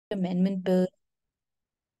Amendment Bill.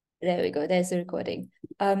 There we go. There's the recording.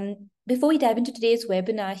 Before we dive into today's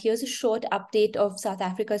webinar, here's a short update of South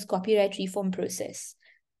Africa's copyright reform process.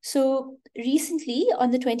 So recently,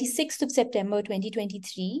 on the 26th of September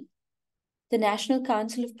 2023, the National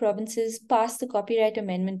Council of Provinces passed the Copyright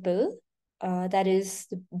Amendment Bill, that is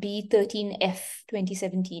the B13F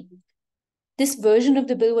 2017. This version of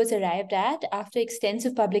the bill was arrived at after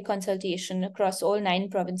extensive public consultation across all 9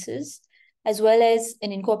 provinces, as well as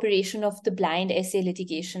an incorporation of the blind essay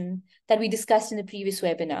litigation that we discussed in the previous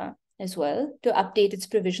webinar as well, to update its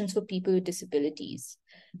provisions for people with disabilities.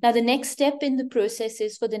 Now, the next step in the process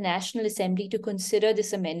is for the National Assembly to consider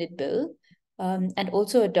this amended bill and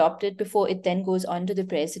also adopt it before it then goes on to the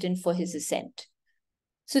President for his assent.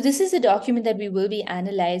 So this is a document that we will be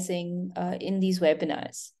analyzing in these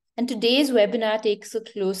webinars. And today's webinar takes a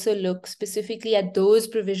closer look specifically at those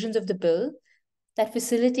provisions of the bill that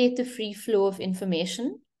facilitate the free flow of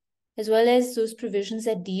information, as well as those provisions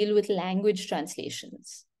that deal with language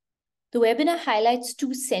translations. The webinar highlights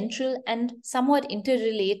 2 central and somewhat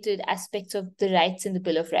interrelated aspects of the rights in the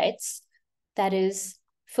Bill of Rights. That is,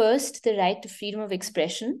 first, the right to freedom of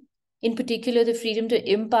expression, in particular, the freedom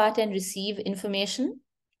to impart and receive information.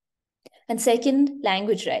 And second,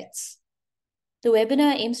 language rights. The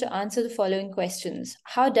webinar aims to answer the following questions.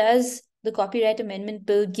 How does the Copyright Amendment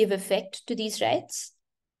Bill give effect to these rights?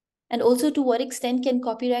 And also, to what extent can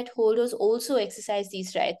copyright holders also exercise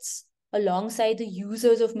these rights alongside the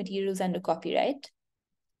users of materials under copyright?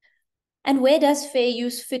 And where does fair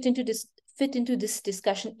use fit into this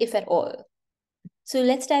discussion, if at all? So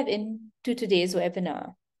let's dive into today's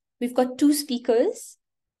webinar. We've got 2 speakers.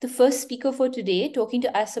 The first speaker for today, talking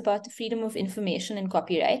to us about the freedom of information and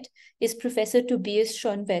copyright, is Professor Tobias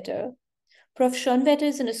Schonwetter. Prof. Schonwetter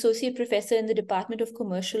is an associate professor in the Department of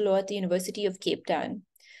Commercial Law at the University of Cape Town.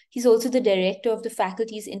 He's also the director of the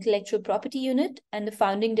faculty's Intellectual Property Unit and the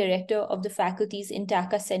founding director of the faculty's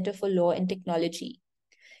Intaka Center for Law and Technology.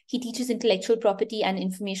 He teaches intellectual property and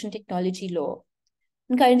information technology law,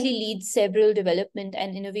 and currently leads several development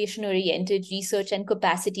and innovation-oriented research and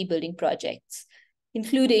capacity-building projects,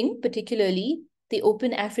 including particularly the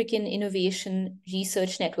Open African Innovation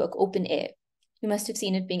Research Network, OpenAIR. You must have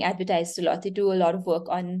seen it being advertised a lot. They do a lot of work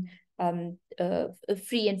on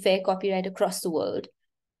free and fair copyright across the world.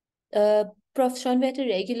 Prof. Schonwetter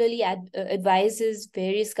regularly advises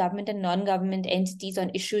various government and non-government entities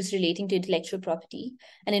on issues relating to intellectual property,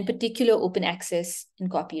 and in particular, open access and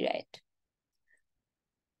copyright.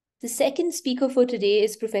 The second speaker for today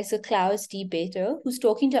is Professor Klaus D. Beiter, who's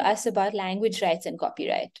talking to us about language rights and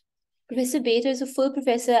copyright. Professor Beiter is a full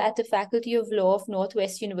professor at the Faculty of Law of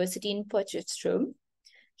Northwest University in Potchefstroom.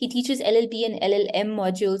 He teaches LLB and LLM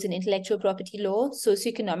modules in intellectual property law,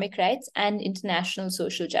 socioeconomic rights, and international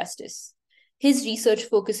social justice. His research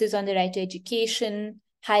focuses on the right to education,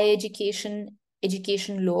 higher education,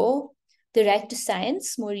 education law, the right to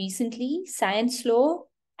science, more recently, science law,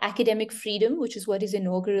 academic freedom, which is what his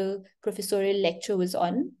inaugural professorial lecture was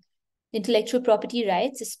on, intellectual property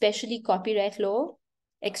rights, especially copyright law,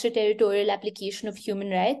 extraterritorial application of human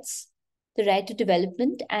rights, the right to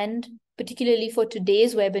development, and particularly for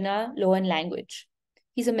today's webinar, law and language.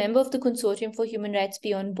 He's a member of the Consortium for Human Rights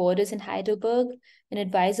Beyond Borders in Heidelberg, an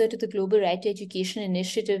advisor to the Global Right to Education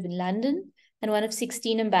Initiative in London, and one of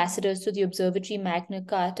 16 ambassadors to the Observatory Magna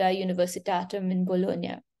Carta Universitatum in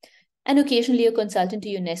Bologna, and occasionally a consultant to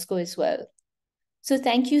UNESCO as well. So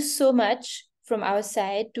thank you so much from our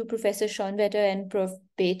side to Professor Schonwetter and Prof.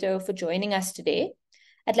 Beiter for joining us today.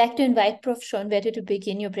 I'd like to invite Prof. Schonwetter to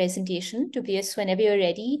begin your presentation. Tobias, whenever you're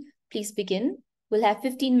ready, please begin. We'll have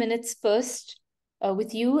 15 minutes first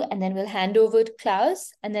with you, and then we'll hand over to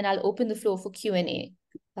Klaus, and then I'll open the floor for Q&A.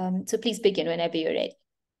 So please begin whenever you're ready.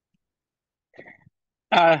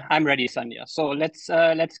 I'm ready, Sanya. So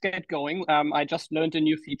let's get going. I just learned a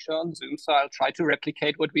new feature on Zoom, so I'll try to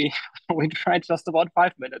replicate what we tried just about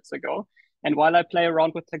 5 minutes ago. And while I play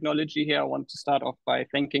around with technology here, I want to start off by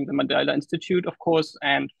thanking the Mandela Institute, of course,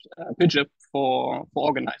 and Bijip for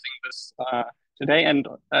organizing this today, and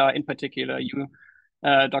in particular you,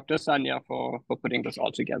 Dr. Sanya, for putting this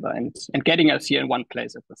all together and getting us here in one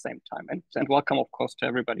place at the same time. And welcome, of course, to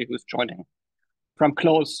everybody who's joining from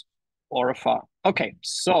close or afar. Okay,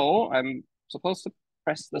 so I'm supposed to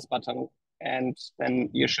press this button, and then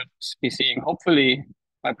you should be seeing, hopefully,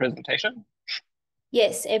 my presentation.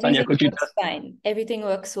 Yes, everything works fine. Everything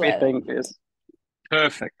works well. Everything is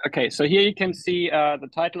perfect. Okay, so here you can see the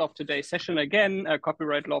title of today's session again,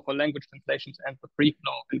 Copyright Law for Language Translations and the Free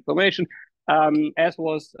Flow of Information. As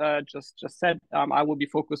was just said, I will be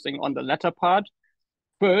focusing on the latter part.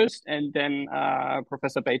 first, and then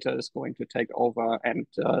Professor Beiter is going to take over and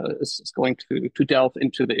is going to delve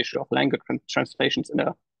into the issue of language translations in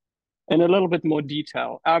a little bit more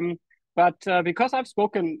detail. But because I've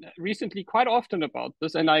spoken recently quite often about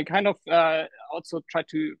this, and I kind of also try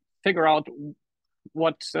to figure out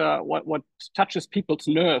what touches people's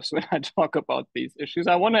nerves when I talk about these issues,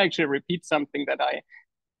 I want to actually repeat something that I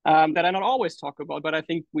not always talk about, but I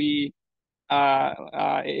think it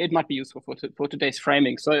might be useful for today's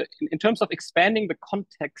framing. So in terms of expanding the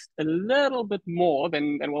context a little bit more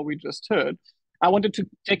than what we just heard, I wanted to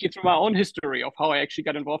take you through my own history of how I actually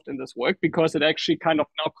got involved in this work, because it actually kind of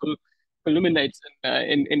now culminates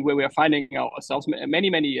in where we are finding ourselves.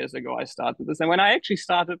 Many years ago, I started this. And when I actually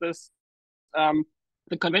started this,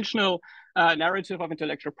 the conventional narrative of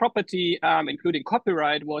intellectual property, including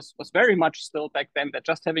copyright, was very much still back then that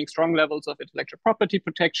just having strong levels of intellectual property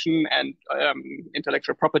protection and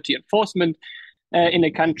intellectual property enforcement in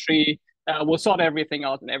a country will sort everything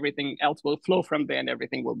out, and everything else will flow from there, and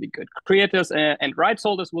everything will be good. Creators and rights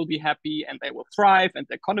holders will be happy, and they will thrive, and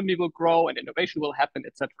the economy will grow, and innovation will happen,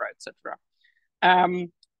 etc., etc.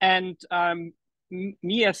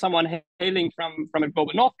 Me, as someone hailing from a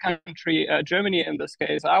global north country, Germany in this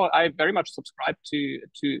case, I very much subscribed to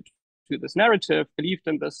this narrative, believed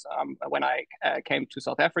in this when I came to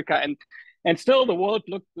South Africa, and still the world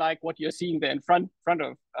looked like what you're seeing there in front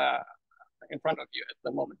of you at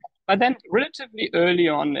the moment. But then, relatively early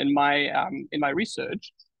on in my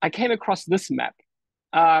research, I came across this map,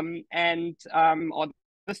 or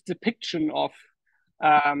this depiction of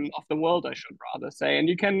the world, I should rather say. And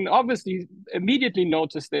you can obviously immediately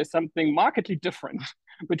notice there's something markedly different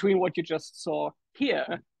between what you just saw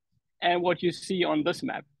here and what you see on this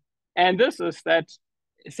map. And this is that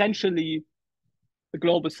essentially the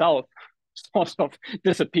global south sort of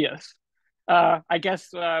disappears. I guess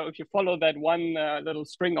if you follow that one little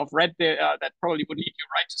string of red there, that probably would lead you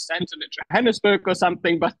right to Sandton in Johannesburg or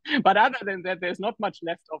something. But other than that, there's not much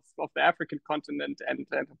left of the African continent and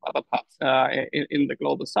other parts in the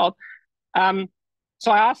global south.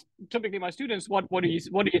 So I ask typically my students, what do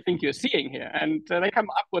you think you're seeing here? And they come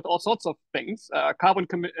up with all sorts of things. Carbon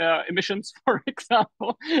emissions, for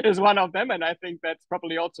example, is one of them, and I think that's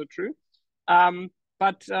probably also true.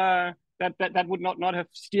 But that would not have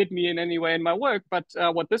steered me in any way in my work. But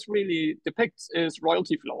what this really depicts is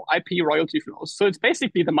royalty flow, IP royalty flows. So it's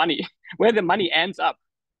basically the money, where the money ends up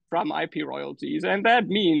from IP royalties. And that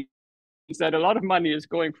means that a lot of money is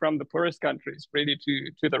going from the poorest countries really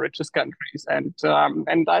to the richest countries. And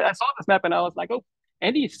I saw this map and I was like, oh,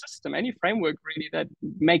 any system, any framework really that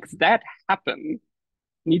makes that happen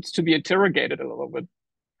needs to be interrogated a little bit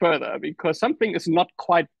further, because something is not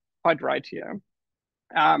quite right here.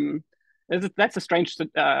 That's a strange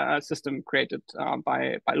system created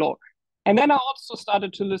by law. And then I also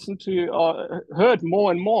started to listen to, heard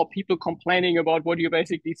more and more people complaining about what you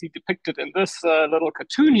basically see depicted in this little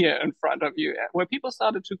cartoon here in front of you, where people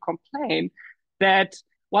started to complain that,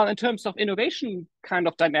 well, in terms of innovation kind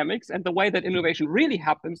of dynamics and the way that innovation really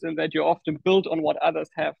happens, and that you often build on what others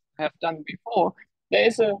have done before,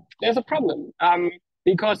 there's a problem,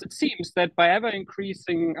 because it seems that by ever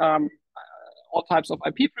increasing all types of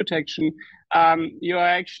IP protection, you are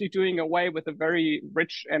actually doing away with a very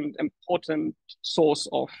rich and important source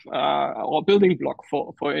of or building block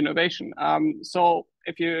for innovation. So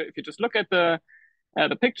if you just look at the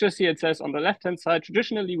pictures here, it says on the left-hand side,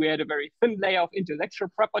 traditionally we had a very thin layer of intellectual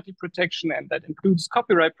property protection, and that includes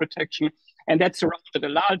copyright protection, and that surrounded a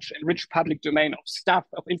large and rich public domain of stuff,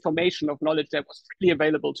 of information, of knowledge that was freely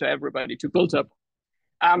available to everybody to build up.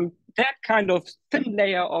 That kind of thin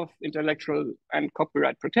layer of intellectual and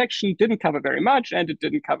copyright protection didn't cover very much, and it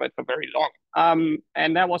didn't cover it for very long.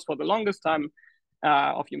 And that was for the longest time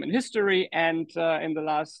of human history. And in the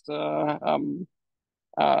last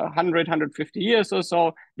 150 years or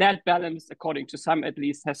so, that balance, according to some at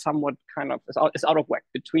least, has somewhat kind of is out of whack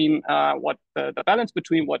between what the balance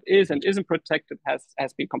between what is and isn't protected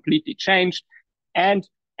has been completely changed. And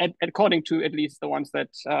according to at least the ones that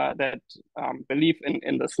believe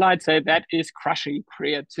in the slide, say that is crushing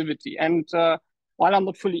creativity. And while I'm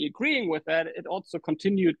not fully agreeing with that, it also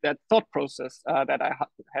continued that thought process that I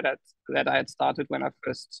had started when I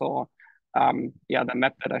first saw the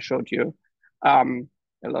map that I showed you a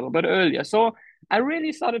little bit earlier. So I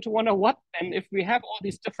really started to wonder, what then if we have all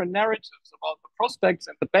these different narratives about the prospects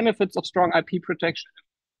and the benefits of strong IP protection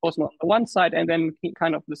on the one side, and then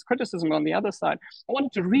kind of this criticism on the other side. I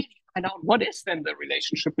wanted to really find out what is then the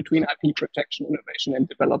relationship between IP protection, innovation, and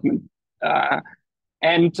development.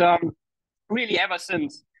 Really ever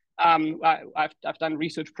since I've done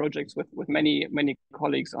research projects with many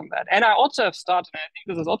colleagues on that, and I also have started. And I think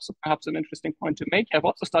this is also perhaps an interesting point to make. I've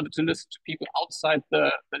also started to listen to people outside the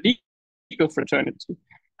legal fraternity.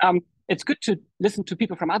 It's good to listen to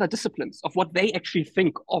people from other disciplines of what they actually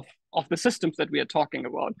think of the systems that we are talking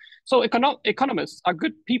about. So economists are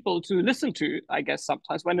good people to listen to, I guess,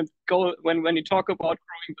 sometimes when you talk about growing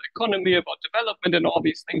the economy, about development, and all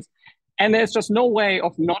these things. And there's just no way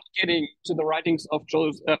of not getting to the writings of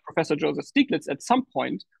Professor Joseph Stiglitz at some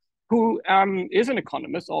point, who is an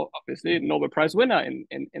economist, or obviously a Nobel Prize winner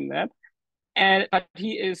in that. But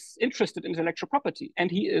he is interested in intellectual property,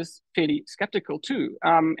 and he is fairly skeptical too.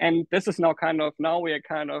 And this is now we are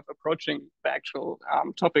kind of approaching the actual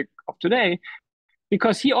topic of today,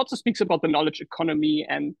 because he also speaks about the knowledge economy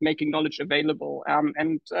and making knowledge available.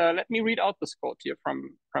 Let me read out this quote here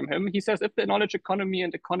from him. He says, if the knowledge economy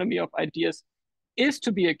and economy of ideas is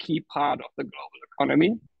to be a key part of the global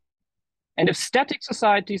economy, and if static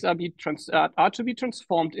societies are to be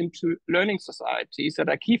transformed into learning societies that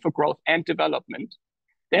are key for growth and development,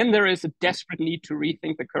 then there is a desperate need to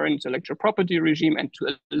rethink the current intellectual property regime and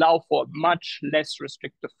to allow for a much less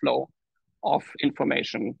restrictive flow of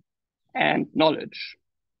information and knowledge.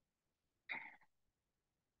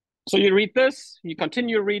 So you read this, you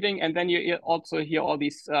continue reading, and then you also hear all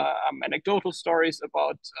these anecdotal stories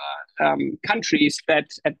about countries that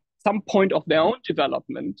at some point of their own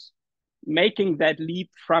development, making that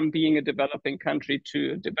leap from being a developing country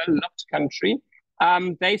to a developed country,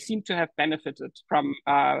 they seem to have benefited from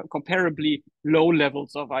comparably low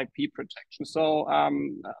levels of IP protection. So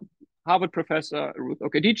Harvard professor Ruth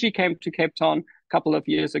Okedici came to Cape Town a couple of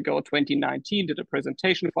years ago, 2019, did a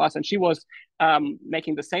presentation for us, and she was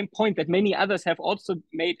making the same point that many others have also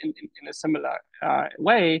made in a similar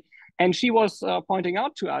way. And she was pointing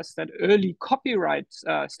out to us that early copyright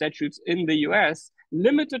statutes in the US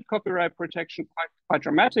limited copyright protection quite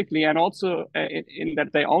dramatically, and also in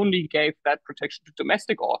that they only gave that protection to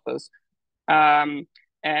domestic authors. The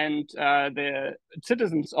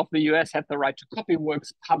citizens of the US had the right to copy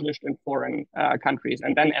works published in foreign countries.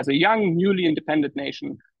 And then as a young, newly independent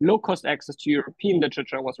nation, low-cost access to European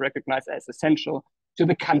literature was recognized as essential to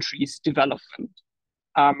the country's development.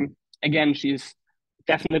 Again, she's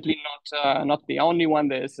definitely not the only one.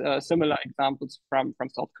 There's similar examples from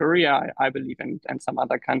South Korea, I believe, and some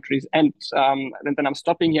other countries. And then I'm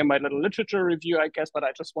stopping here my little literature review, I guess, but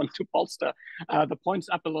I just want to bolster the points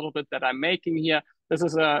up a little bit that I'm making here. This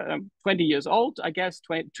is 20 years old, I guess,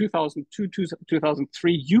 2002,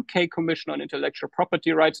 2003 UK Commission on Intellectual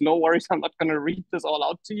Property Rights. No worries, I'm not going to read this all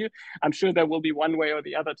out to you. I'm sure there will be one way or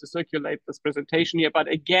the other to circulate this presentation here. But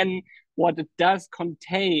again, what it does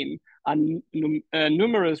contain are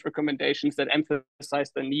numerous recommendations that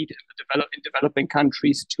emphasize the need in developing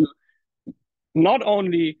countries to not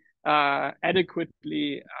only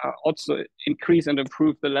adequately also increase and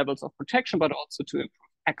improve the levels of protection, but also to improve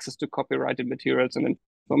access to copyrighted materials and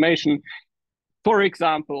information, for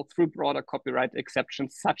example, through broader copyright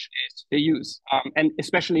exceptions such as the use, and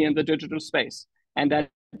especially in the digital space. And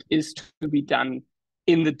that is to be done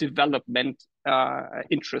in the development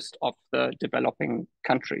interest of the developing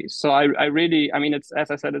countries. So I mean, it's,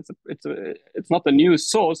 as I said, it's not the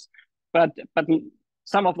news source, but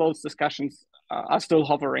some of those discussions are still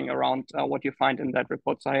hovering around what you find in that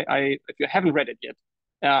report. So if you haven't read it yet,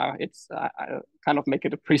 it's kind of make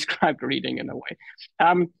it a prescribed reading in a way.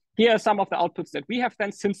 Here are some of the outputs that we have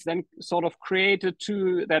then since then sort of created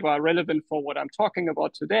that are relevant for what I'm talking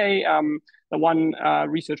about today. The one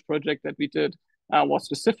research project that we did was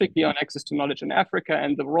specifically on access to knowledge in Africa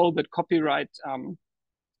and the role that copyright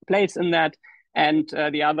plays in that. And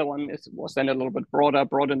the other one was then a little bit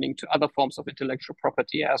broadening to other forms of intellectual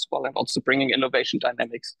property as well, and also bringing innovation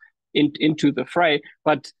dynamics into the fray.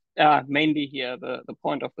 But mainly here, the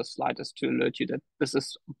point of the slide is to alert you that this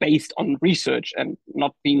is based on research and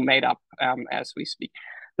not being made up as we speak.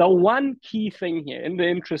 The one key thing here, in the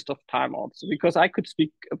interest of time also, because I could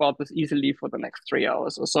speak about this easily for the next 3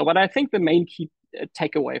 hours or so, but I think the main key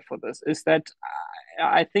takeaway for this is that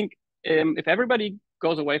I think if everybody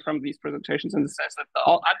goes away from these presentations and says that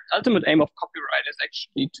the ultimate aim of copyright is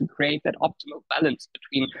actually to create that optimal balance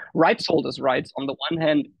between rights holders' rights on the one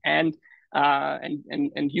hand and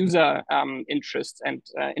user interests, and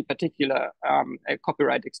in particular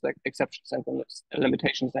copyright exceptions and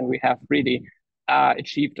limitations, then we have really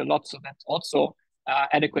achieved a lot. So that's also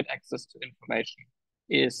adequate access to information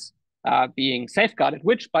is being safeguarded,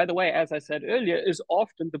 which, by the way, as I said earlier, is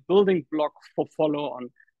often the building block for follow-on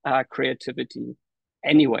creativity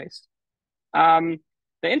anyways. The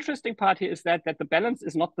interesting part here is that the balance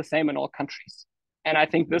is not the same in all countries. And I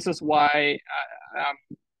think this is why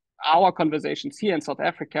our conversations here in South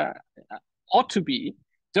Africa ought to be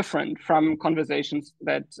different from conversations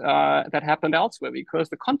that that happened elsewhere, because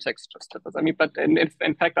the context just differs. I mean, but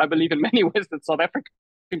in fact, I believe in many ways that South African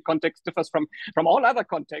context differs from all other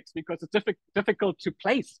contexts, because it's difficult to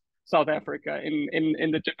place South Africa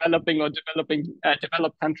in the developing or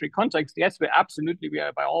developed country context. Yes, we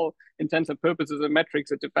are by all intents and purposes and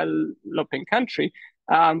metrics a developing country,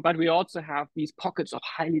 but we also have these pockets of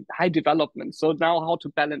high development. So now, how to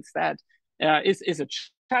balance that is a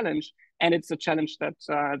challenge, and it's a challenge that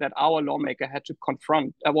that our lawmaker had to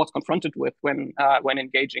was confronted with when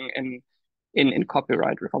engaging in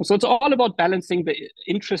copyright reform. So it's all about balancing the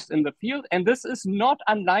interest in the field, and this is not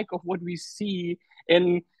unlike of what we see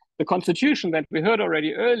in the constitution that we heard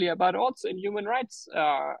already earlier, but also in human rights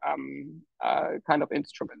kind of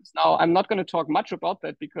instruments. Now, I'm not going to talk much about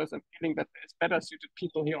that, because I'm feeling that there's better suited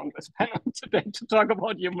people here on this panel today to talk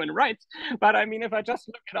about human rights. But I mean, if I just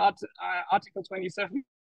look at Article 27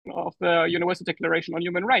 of the Universal Declaration on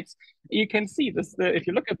Human Rights, you can see this. If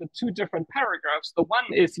you look at the two different paragraphs, the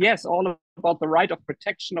one is, yes, all about the right of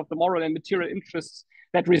protection of the moral and material interests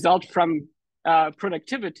that result from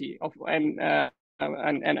productivity of and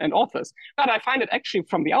authors. But I find it actually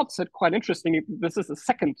from the outset quite interesting. This is the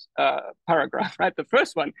second paragraph, right? The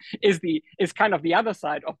first one is kind of the other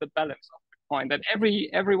side of the balance of the coin, that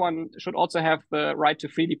everyone should also have the right to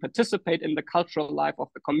freely participate in the cultural life of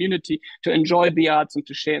the community, to enjoy the arts, and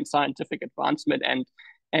to share in scientific advancement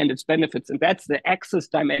and its benefits. And that's the access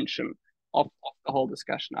dimension of the whole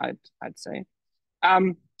discussion, I'd say.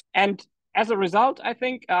 And as a result, I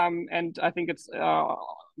think, and I think it's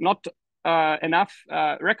not enough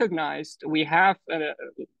recognized, we have,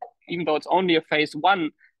 even though it's only a phase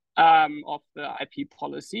one of the IP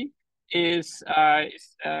policy, we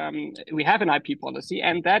have an IP policy,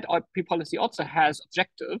 and that IP policy also has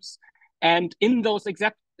objectives. And in those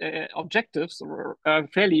exact objectives,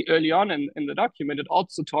 fairly early on in the document, it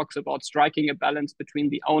also talks about striking a balance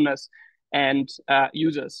between the owners and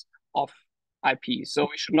users of IP. So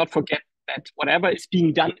we should not forget that whatever is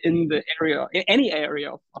being done in any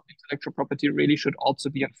area of intellectual property really should also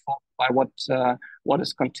be informed by what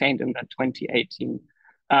is contained in that 2018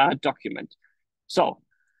 document. So,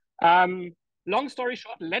 long story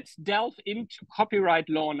short, let's delve into copyright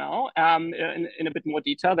law now in a bit more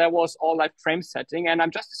detail. There was all like frame setting, and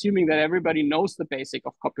I'm just assuming that everybody knows the basic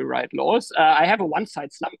of copyright laws. I have a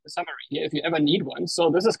one-side summary here if you ever need one.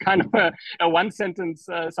 So this is kind of a one-sentence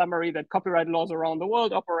summary that copyright laws around the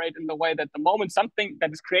world operate in the way that the moment something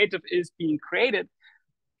that is creative is being created,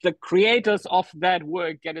 the creators of that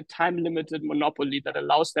work get a time-limited monopoly that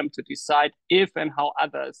allows them to decide if and how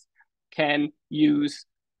others can use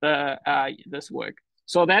this work.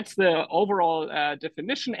 So that's the overall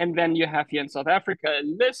definition. And then you have here in South Africa a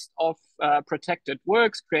list of protected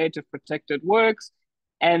works, creative protected works.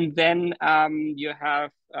 And then you have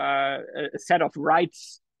a set of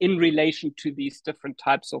rights in relation to these different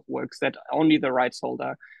types of works that only the rights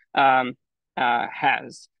holder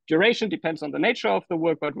has. Duration depends on the nature of the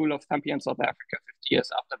work, but rule of thumb here in South Africa, 50 years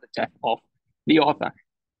after the death of the author.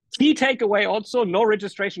 Key takeaway also, no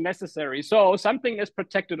registration necessary. So something is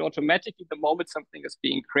protected automatically the moment something is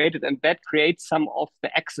being created, and that creates some of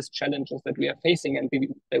the access challenges that we are facing and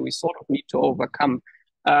that we sort of need to overcome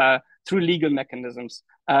through legal mechanisms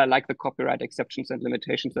like the copyright exceptions and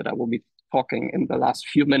limitations that I will be talking in the last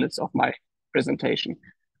few minutes of my presentation.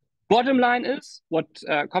 Bottom line is, what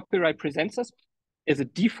copyright presents us is a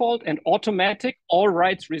default and automatic all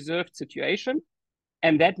rights reserved situation.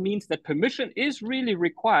 And that means that permission is really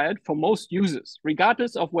required for most users,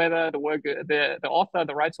 regardless of whether the work, the author,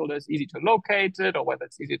 the rights holder is easy to locate it, or whether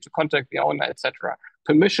it's easy to contact the owner, etc.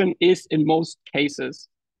 Permission is in most cases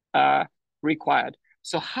required.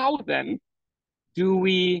 So how then do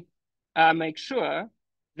we make sure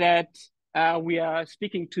that we are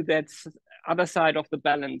speaking to that other side of the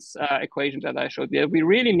balance equation that I showed there? We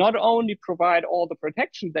really not only provide all the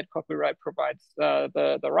protection that copyright provides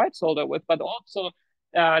the rights holder with, but also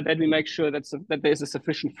that we make sure that there's a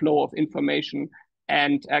sufficient flow of information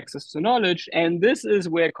and access to knowledge. And this is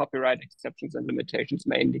where copyright exceptions and limitations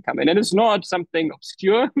mainly come in. And it's not something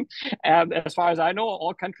obscure. As far as I know,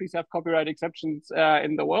 all countries have copyright exceptions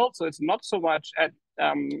in the world. So it's not so much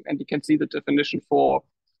and you can see the definition for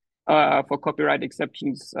copyright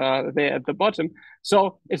exceptions there at the bottom.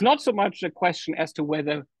 So it's not so much a question as to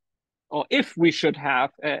whether or if we should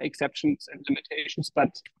have exceptions and limitations, but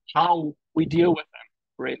how we deal with them,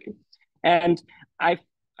 really. And I've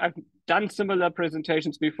done similar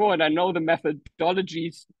presentations before, and I know the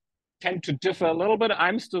methodologies tend to differ a little bit.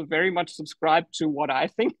 I'm still very much subscribed to what I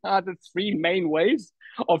think are the three main ways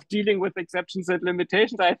of dealing with exceptions and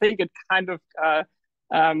limitations. I think it kind of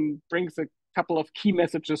brings a couple of key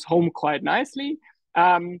messages home quite nicely.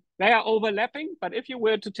 They are overlapping, but if you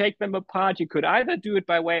were to take them apart, you could either do it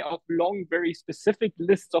by way of long, very specific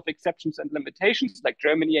lists of exceptions and limitations, like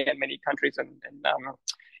Germany and many countries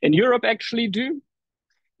in Europe actually do.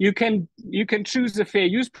 You can choose a fair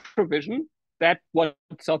use provision, that what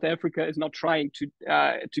South Africa is not trying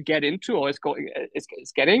to get into, or is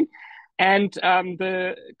getting. And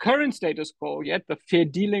the current status quo, yet the fair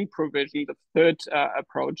dealing provision, the third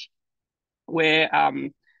approach, where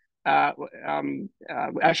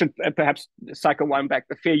I should perhaps cycle one back.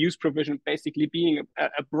 The fair use provision basically being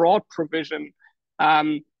a broad provision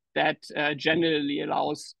that generally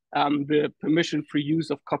allows the permission for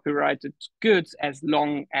use of copyrighted goods as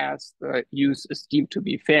long as the use is deemed to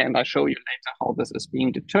be fair. And I'll show you later how this is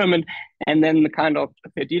being determined. And then the kind of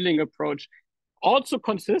fair dealing approach also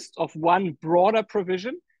consists of one broader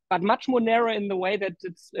provision, but much more narrow in the way that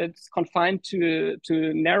it's confined to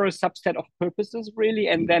narrow subset of purposes, really,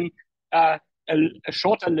 and then a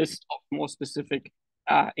shorter list of more specific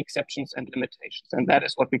exceptions and limitations. And that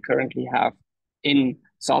is what we currently have in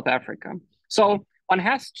South Africa. So one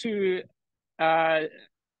has to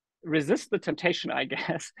resist the temptation, I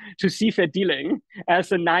guess, to see fair dealing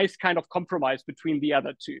as a nice kind of compromise between the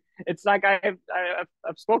other two. It's like I've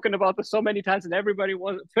spoken about this so many times, and everybody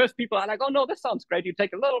first people are like, oh no, this sounds great. You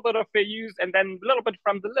take a little bit of fair use and then a little bit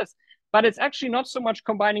from the list. But it's actually not so much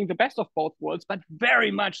combining the best of both worlds, but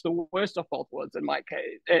very much the worst of both worlds, in my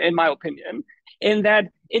case, in my opinion, in that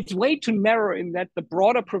it's way too narrow, in that the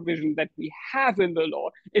broader provision that we have in the law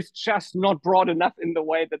is just not broad enough in the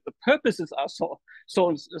way that the purposes are so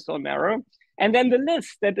narrow. And then the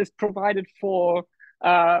list that is provided for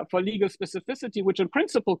legal specificity, which in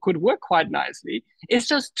principle could work quite nicely, is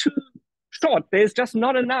just too short. There's just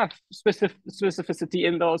not enough specificity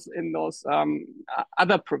in those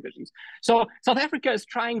other provisions. So South Africa is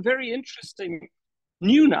trying very interesting,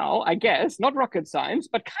 new now, I guess, not rocket science,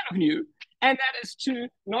 but kind of new, and that is to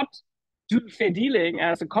not do fair dealing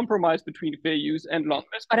as a compromise between fair use and long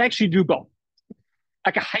list, but actually do both,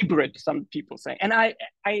 like a hybrid, some people say. And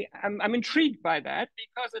I'm intrigued by that,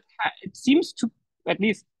 because it seems to, at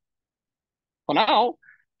least for now,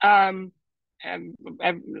 and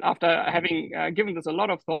after having given this a lot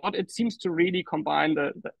of thought, it seems to really combine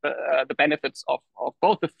the benefits of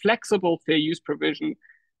both the flexible fair use provision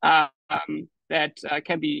that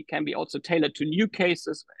can be also tailored to new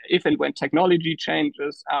cases if and when technology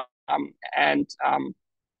changes, and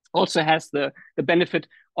also has the benefit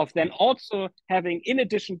of then also having, in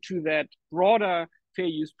addition to that broader fair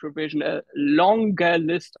use provision, a longer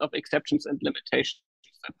list of exceptions and limitations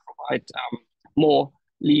that provide more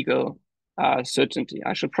legal certainty.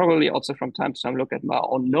 I should probably also from time to time look at my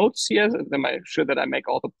own notes here, to make sure that I make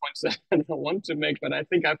all the points that I want to make, but I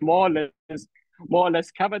think I've more or less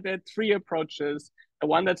covered it. Three approaches: the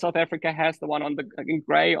one that South Africa has, the one in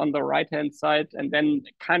gray on the right-hand side, and then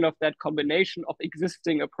kind of that combination of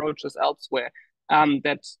existing approaches elsewhere.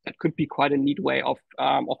 That could be quite a neat way of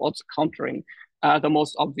also countering the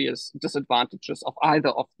most obvious disadvantages of either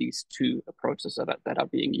of these two approaches that are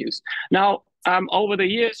being used. Now, over the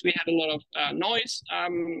years, we had a lot of noise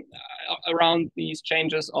around these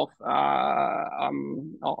changes of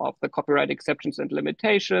the copyright exceptions and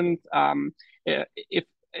limitations.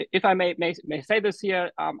 If I may say this here,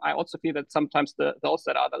 I also feel that sometimes those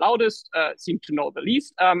that are the loudest seem to know the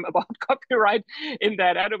least about copyright in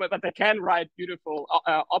that area, but they can write beautiful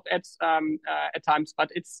op-eds at times,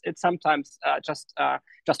 but it's sometimes just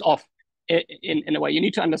off in a way. You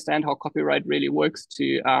need to understand how copyright really works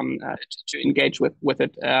to engage with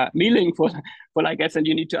it meaningful, I guess, and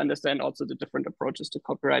you need to understand also the different approaches to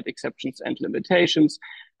copyright exceptions and limitations.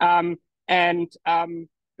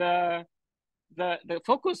 The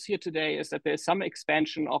focus here today is that there's some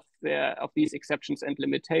expansion of these exceptions and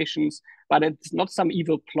limitations, but it's not some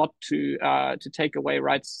evil plot to take away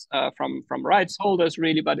rights from rights holders,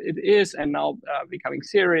 really, but it is, and now becoming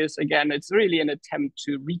serious again, it's really an attempt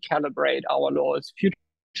to recalibrate our laws,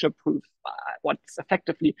 future-proof what's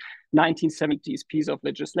effectively 1970s piece of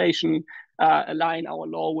legislation, align our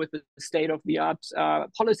law with the state-of-the-art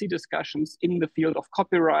policy discussions in the field of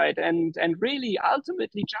copyright, and really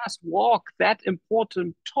ultimately just walk that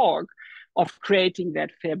important talk of creating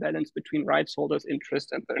that fair balance between rights holders'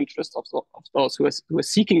 interest and the interest of those who are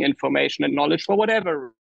seeking information and knowledge for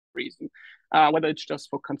whatever reason, whether it's just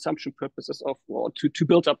for consumption purposes or to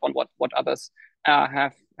build up on what others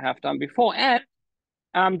have done before. And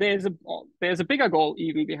there's a bigger goal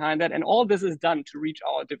even behind that, and all this is done to reach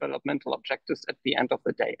our developmental objectives at the end of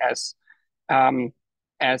the day as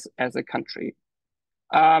a country.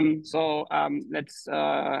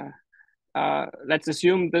 Let's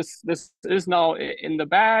assume this is now in the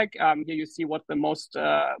bag. Here you see what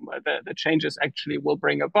the changes actually will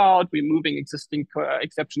bring about. We're moving existing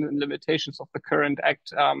exceptions and limitations of the current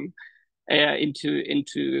act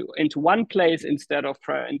into one place instead of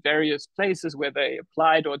in various places where they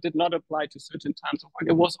applied or did not apply to certain times of work.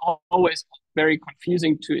 It was always very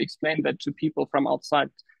confusing to explain that to people from outside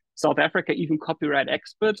South Africa, even copyright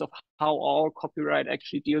experts, of how all copyright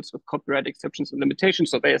actually deals with copyright exceptions and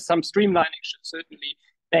limitations. So there is some streamlining. Certainly,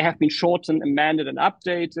 they have been shortened, amended, and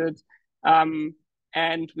updated.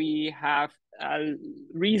 And we have a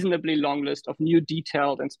reasonably long list of new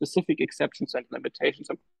detailed and specific exceptions and limitations.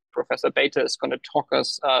 And Professor Beiter is going to talk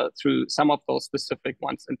us through some of those specific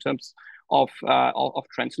ones in terms of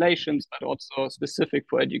translations, but also specific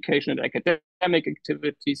for education and academic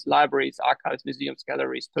activities, libraries, archives, museums,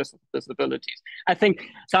 galleries, personal disabilities. I think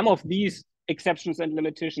some of these exceptions and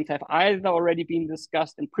limitations have either already been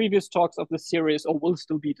discussed in previous talks of the series or will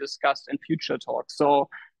still be discussed in future talks. So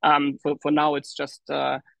for now, it's just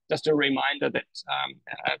a reminder that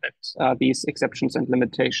these exceptions and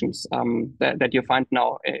limitations that you find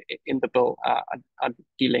now in the bill are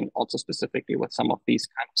dealing also specifically with some of these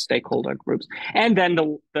kind of stakeholder groups. And then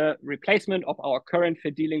the replacement of our current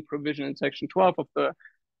fair dealing provision in Section 12 of the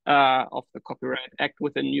Copyright Act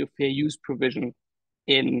with a new fair use provision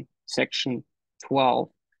in Section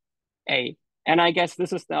 12A. And I guess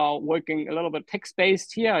this is now working a little bit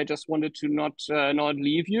text-based here. I just wanted to not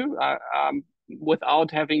leave you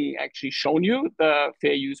without having actually shown you the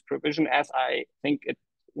fair use provision as I think it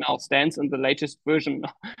now stands in the latest version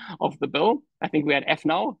of the bill. I think we're at F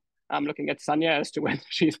now. I'm looking at Sanya as to whether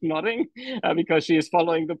she's nodding because she is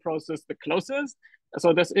following the process the closest.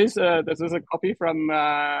 So this is a copy from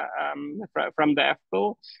the F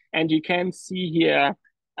bill, and you can see here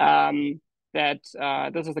that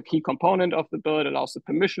this is a key component of the bill. It allows the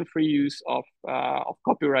permission-free use of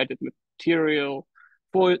copyrighted material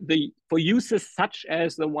for uses such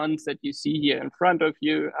as the ones that you see here in front of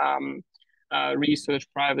you: research,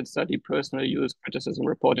 private study, personal use, criticism,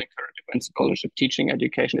 reporting, current events, scholarship, teaching,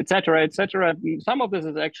 education, etc., etc. Some of this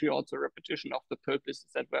is actually also a repetition of the purposes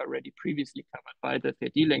that were already previously covered by the fair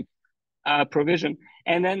dealing provision.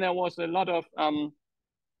 And then there was a lot of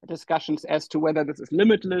discussions as to whether this is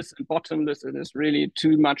limitless and bottomless. It is really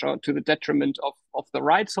too much or to the detriment of the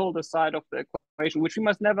rights holder side of the equation, which we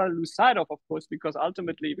must never lose sight of course, because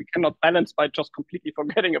ultimately we cannot balance by just completely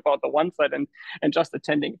forgetting about the one side and just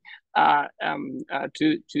attending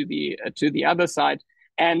to the other side.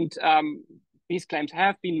 And these claims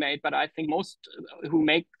have been made, but I think most who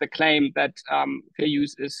make the claim that fair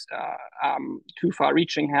use is too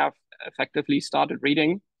far-reaching have effectively started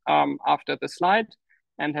reading after the slide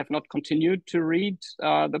and have not continued to read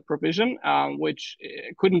the provision, which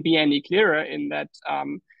couldn't be any clearer in that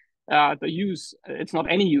the use, it's not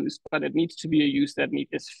any use, but it needs to be a use that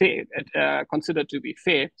is fair, considered to be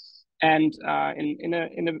fair. And in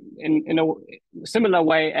a similar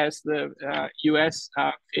way as the US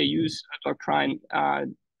fair use doctrine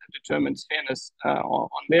determines fairness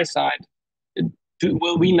on their side,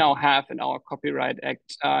 will we now have in our Copyright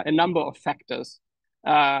Act a number of factors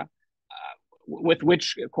with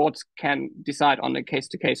which courts can decide on a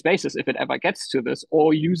case-to-case basis, if it ever gets to this,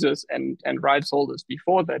 or users and rights holders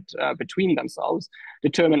before that between themselves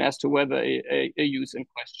determine as to whether a use in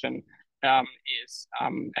question is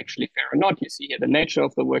actually fair or not. You see here the nature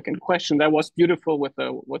of the work in question. That was beautiful with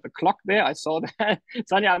the clock there. I saw that.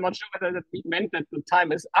 Sanya, I'm not sure whether that meant that the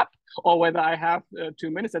time is up or whether I have 2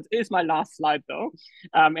 minutes. That is my last slide though.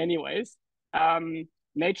 Anyways.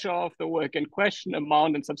 Nature of the work in question,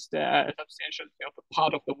 amount and substantiality of the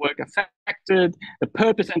part of the work affected, the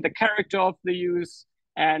purpose and the character of the use,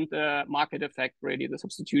 and the market effect, really the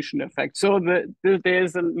substitution effect. So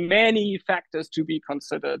there's many factors to be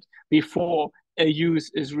considered before a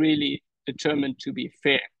use is really determined to be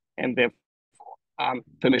fair and therefore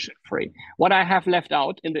permission-free. What I have left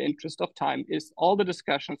out in the interest of time is all the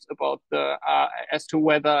discussions about as to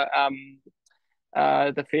whether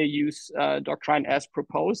the fair use doctrine as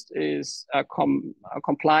proposed is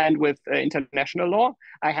compliant with international law.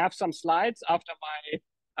 I have some slides after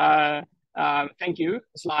my thank you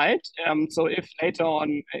slide. So if later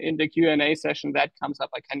on in the Q&A session that comes up,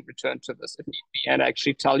 I can return to this if need be and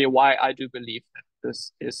actually tell you why I do believe that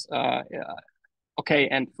this is okay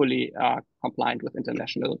and fully compliant with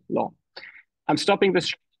international law. I'm stopping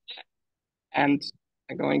this and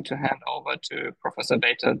I'm going to hand over to Professor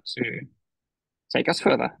Beiter to take us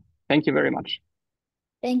further. Thank you very much.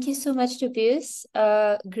 Thank you so much, Tobias.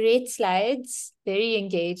 Great slides, very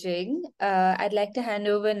engaging. I'd like to hand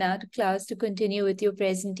over now to Klaus to continue with your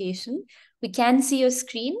presentation. We can see your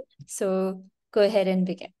screen, so go ahead and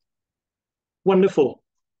begin. Wonderful.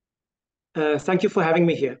 Thank you for having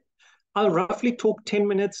me here. I'll roughly talk 10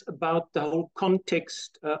 minutes about the whole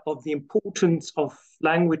context of the importance of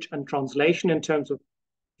language and translation in terms of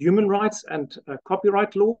human rights and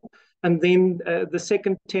copyright law. And then the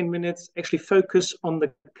second 10 minutes actually focus on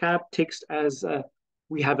the CAB text as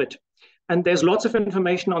we have it. And there's lots of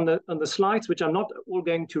information on the slides, which I'm not all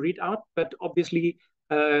going to read out, but obviously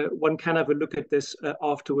one can have a look at this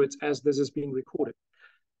afterwards as this is being recorded.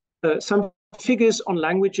 Some figures on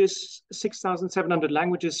languages: 6,700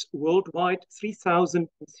 languages worldwide, 3,000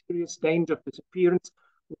 in serious danger of disappearance.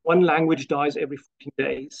 One language dies every 14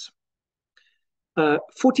 days.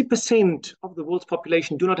 40% of the world's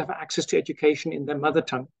population do not have access to education in their mother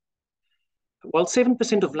tongue. While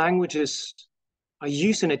 7% of languages are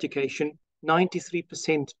used in education,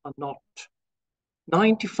 93% are not.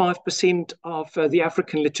 95% of the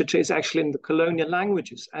African literature is actually in the colonial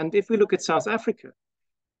languages. And if we look at South Africa,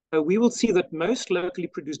 we will see that most locally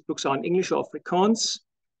produced books are in English or Afrikaans.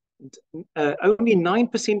 Only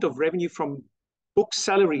 9% of revenue from book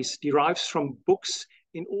salaries derives from books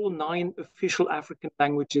in all 9 official African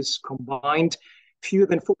languages combined. Fewer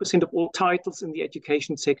than 4% of all titles in the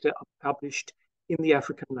education sector are published in the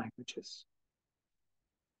African languages.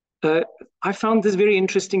 I found this very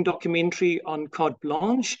interesting documentary on Carte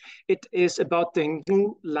Blanche. It is about the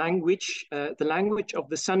Hindu language, the language of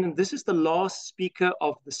the sun, and this is the last speaker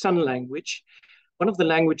of the sun language, one of the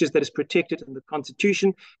languages that is protected in the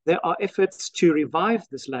Constitution. There are efforts to revive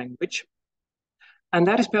this language, and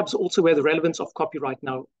that is perhaps also where the relevance of copyright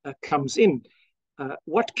now comes in.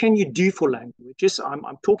 What can you do for languages? I'm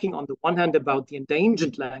talking on the one hand about the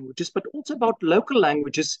endangered languages, but also about local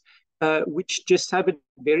languages which just have it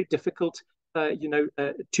very difficult,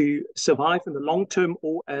 to survive in the long term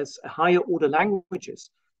or as higher order languages.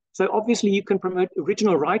 So obviously you can promote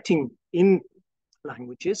original writing in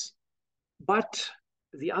languages, but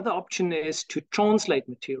the other option is to translate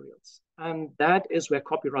materials. And that is where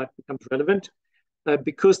copyright becomes relevant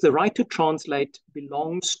because the right to translate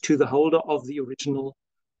belongs to the holder of the original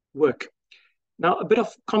work. Now, a bit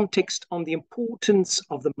of context on the importance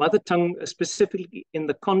of the mother tongue, specifically in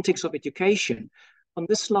the context of education. On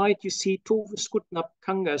this slide, you see Tove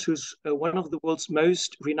Skutnap-Kangas, who's one of the world's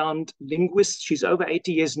most renowned linguists. She's over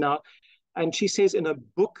 80 years now. And she says in a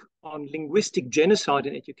book on linguistic genocide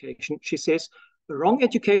in education, she says, the wrong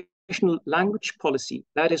educational language policy,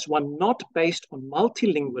 that is one not based on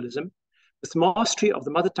multilingualism, with mastery of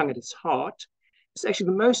the mother tongue at its heart, is actually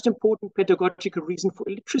the most important pedagogical reason for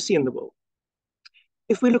illiteracy in the world.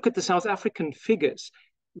 If we look at the South African figures,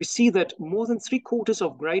 we see that more than 3/4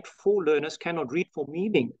 of grade 4 learners cannot read for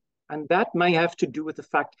meaning. And that may have to do with the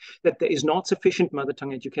fact that there is not sufficient mother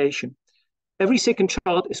tongue education. Every second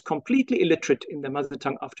child is completely illiterate in their mother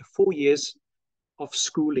tongue after 4 years of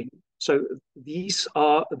schooling. So these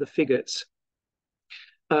are the figures.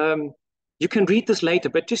 You can read this later,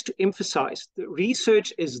 but just to emphasize, the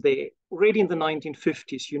research is there. Already in the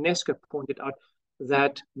 1950s, UNESCO pointed out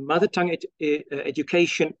that mother tongue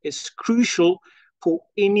education is crucial for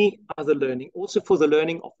any other learning, also for the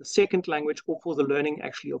learning of the second language or for the learning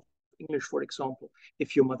actually of English, for example,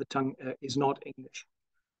 if your mother tongue is not English.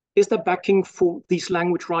 Is there backing for these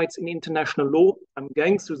language rights in international law? I'm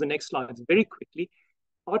going through the next slides very quickly.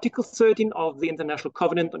 Article 13 of the International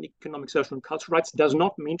Covenant on Economic, Social, and Cultural Rights does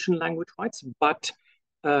not mention language rights, but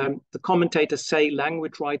the commentators say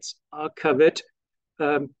language rights are covered.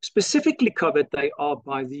 Specifically covered, they are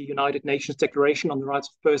by the United Nations Declaration on the Rights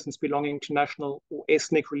of Persons Belonging to National or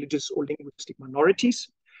Ethnic, Religious, or Linguistic Minorities.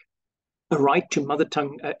 A right to mother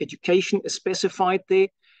tongue education is specified there.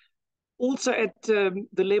 Also at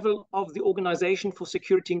the level of the Organization for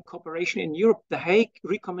Security and Cooperation in Europe, the Hague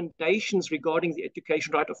recommendations regarding the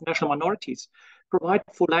education right of national minorities provide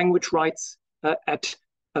for language rights at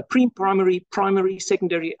a pre-primary, primary,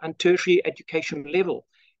 secondary, and tertiary education level.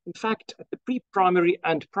 In fact, at the pre-primary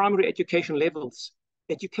and primary education levels,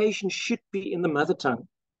 education should be in the mother tongue.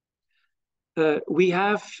 We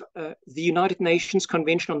have the United Nations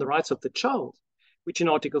Convention on the Rights of the Child, which in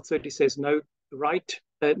Article 30 says no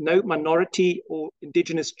minority or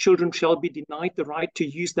indigenous children shall be denied the right to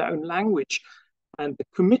use their own language. And the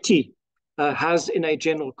committee has, in a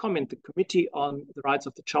general comment, the Committee on the Rights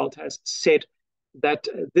of the Child has said that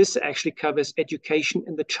this actually covers education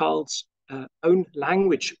in the child's own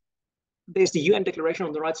language. There's the UN Declaration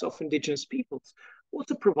on the Rights of Indigenous Peoples,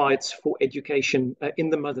 also provides for education in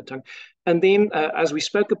the mother tongue. And then, as we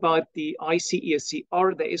spoke about the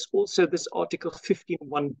ICESCR, there is also this Article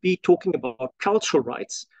 15.1b talking about cultural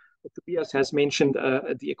rights. Tobias has mentioned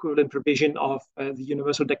the equivalent provision of the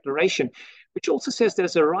Universal Declaration, which also says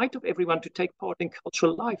there's a right of everyone to take part in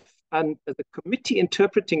cultural life. And the committee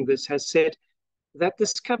interpreting this has said that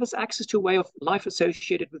this covers access to a way of life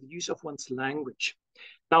associated with the use of one's language.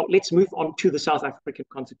 Now, let's move on to the South African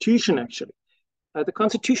Constitution, actually. The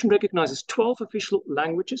Constitution recognizes 12 official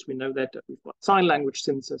languages. We know that we've got sign language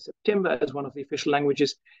since September as one of the official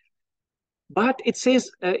languages. But it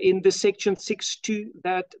says in the section 6.2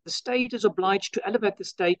 that the state is obliged to elevate the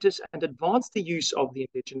status and advance the use of the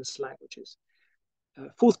indigenous languages.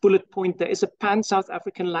 Fourth bullet point, there is a pan-South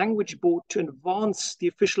African language board to advance the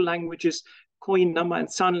official languages, Khoi, Nama,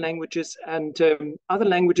 and San languages, and other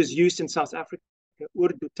languages used in South Africa,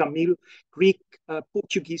 Urdu, Tamil, Greek,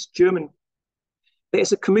 Portuguese, German. There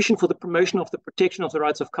is a commission for the promotion of the protection of the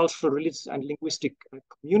rights of cultural, religious, and linguistic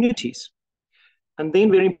communities. And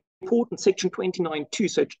then very important, section 29.2.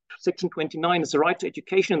 So section 29 is the right to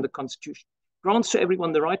education in the Constitution. Grants to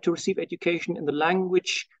everyone the right to receive education in the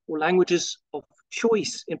language or languages of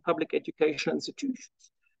choice in public educational institutions.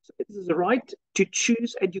 So it is a right to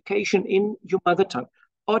choose education in your mother tongue.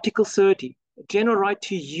 Article 30, a general right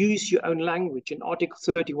to use your own language. In Article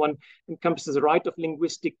 31 encompasses the right of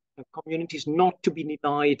linguistic communities not to be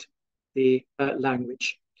denied their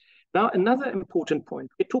language. Now, another important point,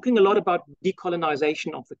 we're talking a lot about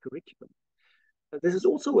decolonization of the curriculum. This is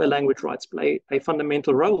also where language rights play a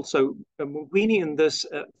fundamental role. So Mwini in this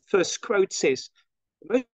first quote says,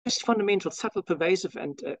 the most fundamental, subtle, pervasive,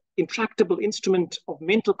 and intractable instrument of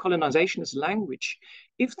mental colonization is language.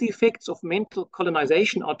 If the effects of mental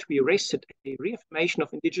colonization are to be arrested, a reaffirmation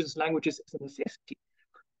of indigenous languages is a necessity.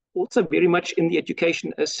 Also very much in the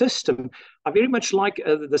education system. I very much like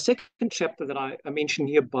the second chapter that I mentioned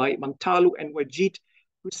here by Mantalu and Wajid,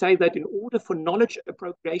 who say that in order for knowledge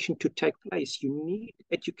appropriation to take place, you need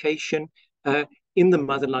education in the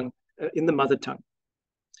mother tongue.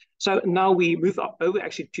 So now we move up over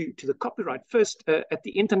actually to the copyright. First, at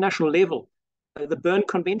the international level, the Berne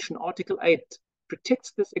Convention, Article 8,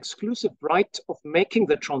 protects this exclusive right of making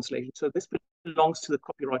the translation. So this belongs to the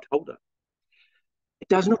copyright holder. It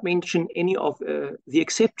does not mention any of the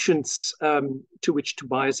exceptions to which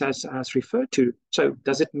Tobias has referred to. So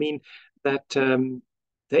does it mean that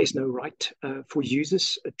there is no right for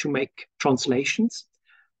users to make translations?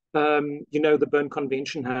 You know, the Berne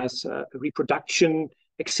Convention has a reproduction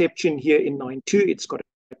exception here in 9.2. It's got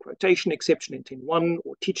a quotation exception in 10.1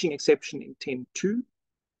 or teaching exception in 10.2,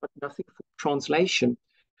 but nothing for translation.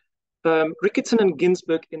 Ricketson and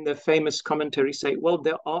Ginsburg in their famous commentary say, well,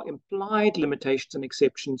 there are implied limitations and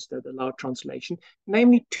exceptions that allow translation,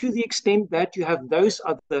 namely to the extent that you have those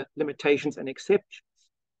other limitations and exceptions.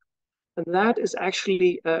 And that is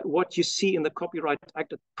actually what you see in the Copyright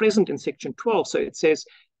Act at present in Section 12. So it says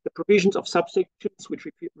the provisions of subsections, which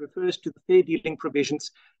refers to the fair dealing provisions,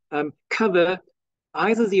 cover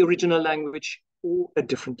either the original language or a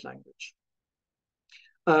different language.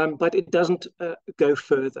 But it doesn't go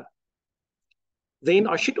further. Then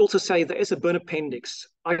I should also say there is a Berne Appendix.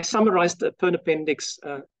 I summarized the Berne Appendix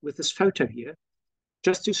with this photo here,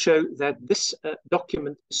 just to show that this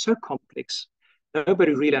document is so complex,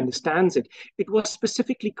 nobody really understands it. It was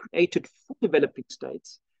specifically created for developing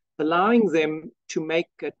states, allowing them to make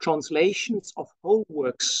translations of whole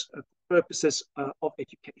works for purposes of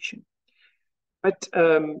education. But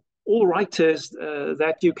all writers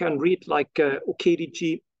that you can read, like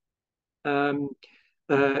Okediji,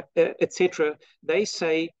 etc., they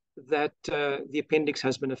say that the appendix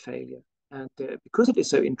has been a failure. And because it is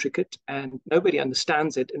so intricate and nobody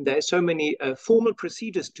understands it, and there are so many formal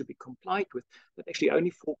procedures to be complied with, that actually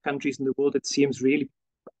only 4 countries in the world, it seems, really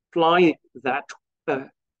apply that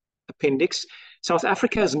appendix. South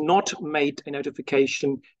Africa has not made a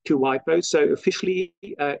notification to WIPO, so officially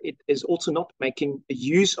it is also not making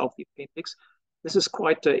use of the appendix. This is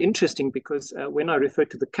quite interesting because when I refer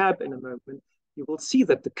to the CAB in a moment, you will see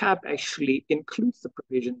that the CAB actually includes the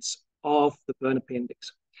provisions of the Berne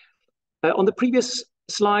Appendix. On the previous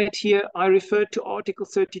slide here, I referred to Article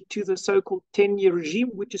 32, the so-called 10-year regime,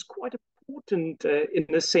 which is quite important in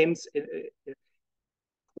a sense,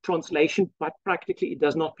 translation, but practically it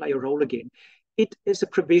does not play a role again. It is a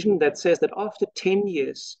provision that says that after 10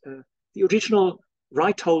 years, the original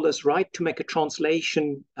right holder's right to make a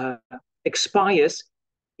translation expires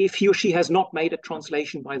if he or she has not made a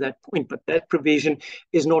translation by that point, but that provision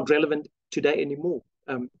is not relevant today anymore.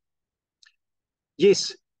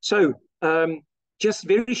 Yes, so just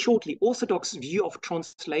very shortly, orthodox view of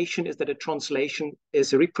translation is that a translation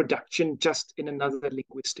is a reproduction just in another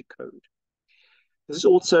linguistic code. This is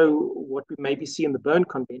also what we maybe see in the Berne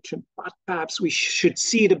Convention, but perhaps we should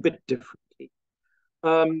see it a bit differently.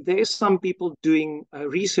 There is some people doing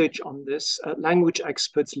research on this, language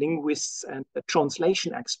experts, linguists, and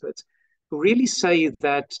translation experts, who really say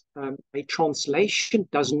that a translation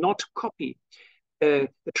does not copy. The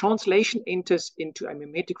translation enters into a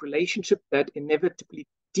mimetic relationship that inevitably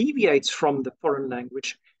deviates from the foreign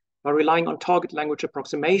language by relying on target language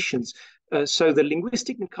approximations. So the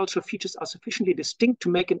linguistic and cultural features are sufficiently distinct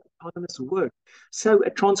to make an autonomous work. So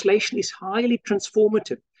a translation is highly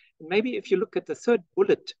transformative. Maybe if you look at the third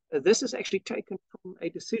bullet, this is actually taken from a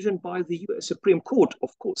decision by the US Supreme Court,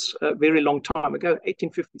 of course, a very long time ago,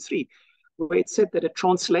 1853, where it said that a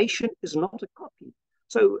translation is not a copy.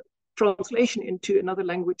 So translation into another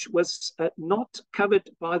language was not covered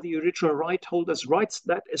by the original right holders' rights.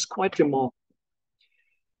 That is quite remarkable.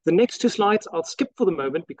 The next two slides I'll skip for the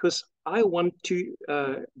moment because I want to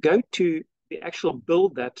go to the actual bill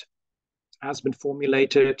that has been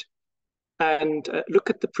formulated and look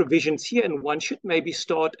at the provisions here. And one should maybe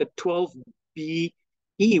start at 12BE,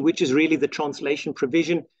 which is really the translation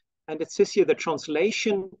provision. And it says here the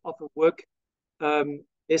translation of a work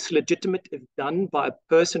is legitimate if done by a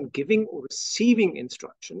person giving or receiving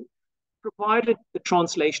instruction, provided the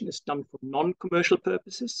translation is done for non-commercial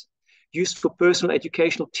purposes, used for personal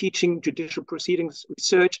educational teaching, judicial proceedings,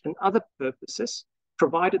 research, and other purposes,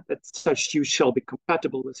 provided that such use shall be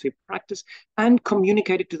compatible with fair practice, and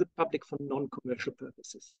communicated to the public for non-commercial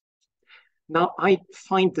purposes. Now, I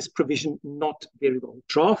find this provision not very well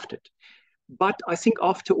drafted, but I think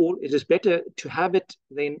after all, it is better to have it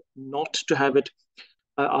than not to have it.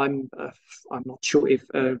 I'm not sure if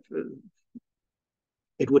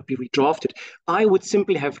it would be redrafted. I would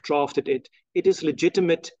simply have drafted it. It is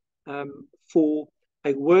legitimate for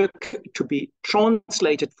a work to be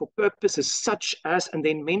translated for purposes such as, and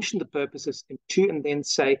then mention the purposes in two, and then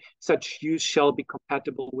say such use shall be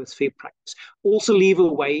compatible with fair practice. Also leave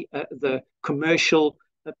away the commercial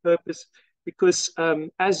purpose, because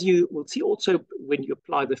as you will see also when you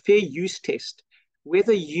apply the fair use test,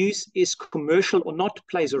 whether use is commercial or not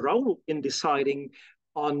plays a role in deciding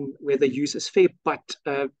on whether use is fair, but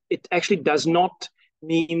it actually does not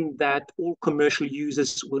mean that all commercial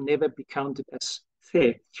uses will never be counted as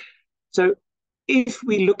fair. So if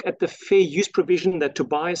we look at the fair use provision that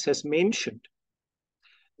Tobias has mentioned,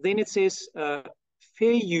 then it says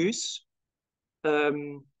fair use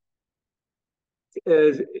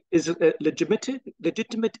is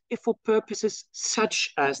legitimate if for purposes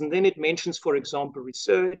such as, and then it mentions, for example,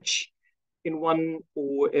 research in one,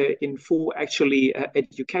 or in four, actually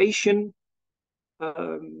education.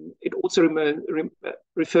 It also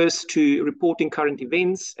refers to reporting current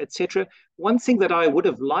events, etc. One thing that I would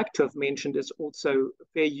have liked to have mentioned is also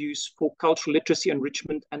fair use for cultural literacy,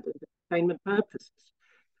 enrichment, and entertainment purposes.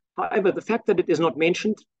 However, the fact that it is not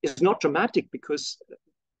mentioned is not dramatic, because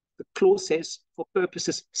the clause says for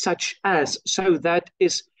purposes such as, so that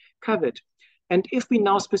is covered. And if we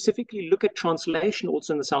now specifically look at translation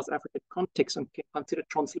also in the South African context and consider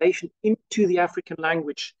translation into the African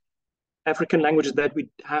languages that we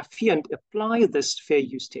have here and apply this fair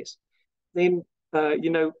use test, then,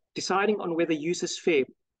 deciding on whether use is fair,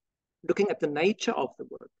 looking at the nature of the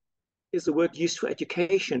work, is the work used for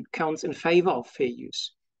education counts in favor of fair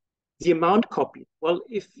use. The amount copied, well,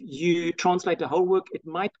 if you translate the whole work, it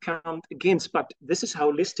might count against, but this is a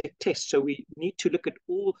holistic test, so we need to look at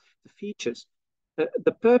all the features.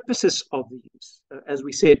 The purposes of the use, as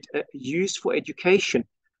we said, use for education,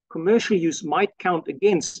 commercial use might count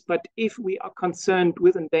against, but if we are concerned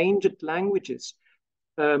with endangered languages,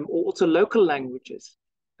 or also local languages,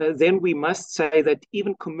 then we must say that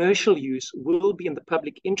even commercial use will be in the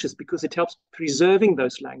public interest because it helps preserving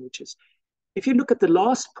those languages. If you look at the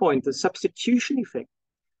last point, the substitution effect,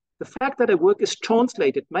 the fact that a work is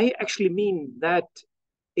translated may actually mean that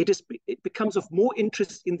it becomes of more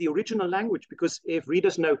interest in the original language, because if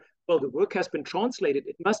readers know, well, the work has been translated,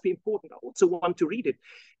 it must be important, I also want to read it.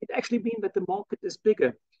 It actually means that the market is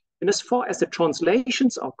bigger. And as far as the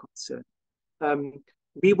translations are concerned,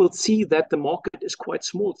 we will see that the market is quite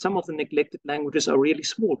small. Some of the neglected languages are really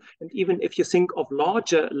small. And even if you think of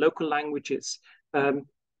larger local languages,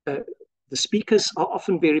 the speakers are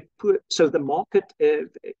often very poor, so the market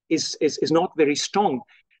is not very strong.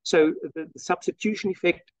 So the substitution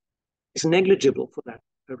effect is negligible for that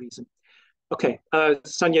reason. Okay,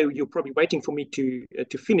 Sanya, you're probably waiting for me to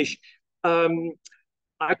finish.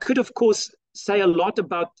 I could, of course, say a lot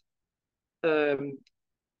about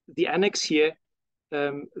the annex here.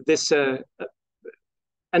 This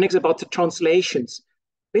annex about the translations.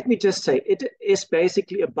 Let me just say, it is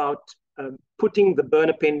basically about putting the Berne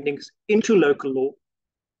Appendix into local law.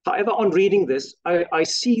 However, on reading this, I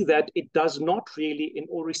see that it does not really, in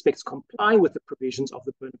all respects, comply with the provisions of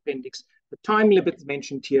the Berne Appendix. The time limits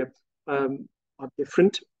mentioned here are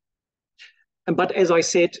different. But as I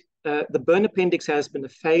said, the Berne Appendix has been a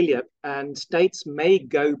failure, and states may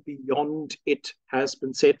go beyond it, has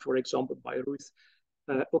been said, for example, by Ruth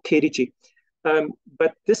Okeriji.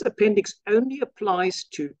 But this appendix only applies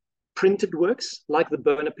to printed works, like the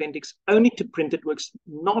Berne Appendix, only to printed works,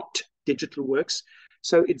 not digital works.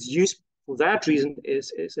 So its use for that reason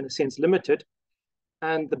is in a sense limited.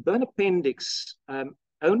 And the Berne Appendix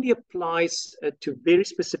only applies to very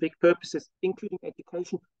specific purposes, including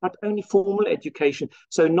education, but only formal education.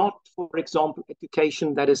 So not, for example,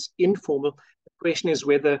 education that is informal. The question is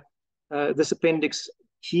whether this appendix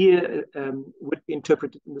here would be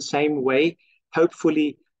interpreted in the same way.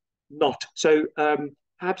 Hopefully not. So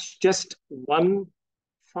perhaps just one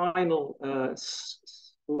final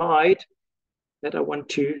slide that I want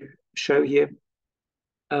to show here.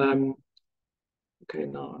 Okay,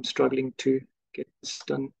 now I'm struggling to get this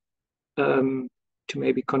done. To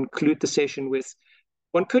maybe conclude the session with,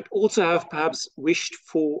 one could also have perhaps wished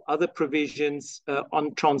for other provisions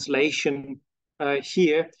on translation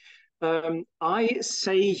here. I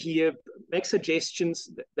say here, make suggestions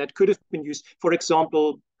that could have been used. For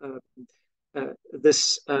example,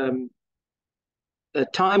 this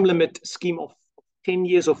time limit scheme of 10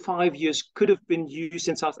 years or 5 years could have been used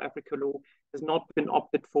in South Africa law, has not been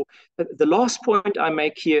opted for. The last point I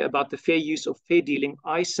make here about the fair use of fair dealing,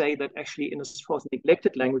 I say that actually, in as far as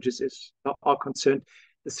neglected languages are concerned,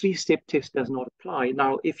 the three-step test does not apply.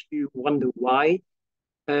 Now, if you wonder why,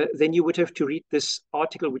 then you would have to read this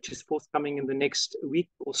article, which is forthcoming in the next week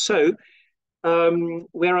or so,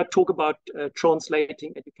 where I talk about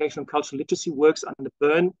translating educational and cultural literacy works under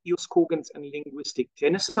Berne, Eels Corgans, and linguistic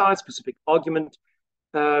genocide, specific argument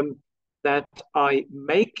that I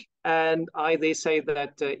make. And they say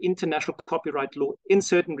that international copyright law, in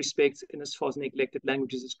certain respects, in as far as neglected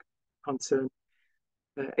languages is concerned,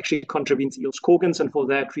 actually contravenes Eels Corgans, and for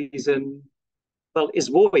that reason, well, is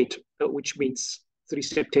void, which means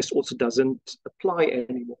three-step test also doesn't apply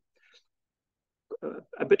anymore.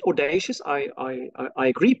 A bit audacious, I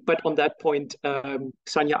agree, but on that point,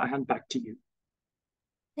 Sanya, I hand back to you.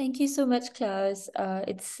 Thank you so much, Klaus.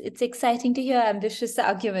 It's exciting to hear ambitious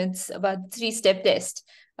arguments about the three-step test.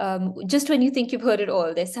 Just when you think you've heard it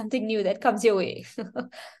all, there's something new that comes your way.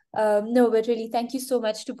 No, but really, thank you so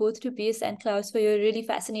much to both Tobias and Klaus for your really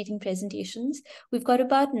fascinating presentations. We've got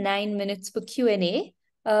about 9 minutes for Q&A.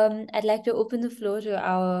 I'd like to open the floor to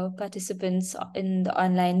our participants in the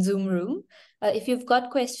online Zoom room. If you've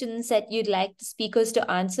got questions that you'd like the speakers to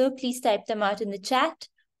answer, please type them out in the chat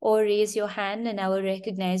or raise your hand and I will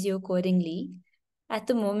recognize you accordingly. At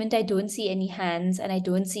the moment, I don't see any hands and I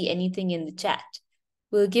don't see anything in the chat.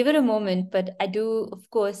 We'll give it a moment, but I do, of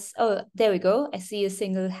course, oh, there we go. I see a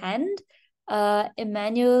single hand.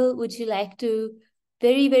 Emmanuel, would you like to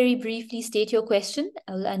very, very briefly state your question?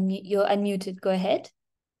 I'll unmute, you're unmuted, go ahead.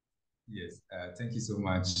 Yes, thank you so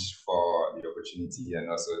much for the opportunity and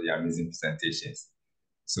also the amazing presentations.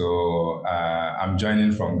 So I'm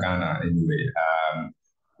joining from Ghana anyway.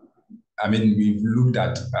 I mean, we've looked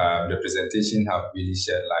at the presentation have really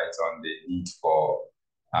shed light on the need for,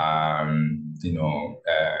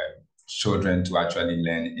 children to actually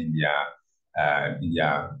learn in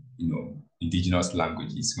their indigenous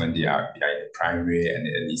languages when they are in the primary and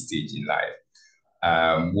early stage in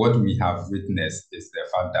life. What we have witnessed is the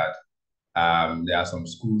fact that there are some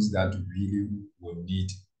schools that really will need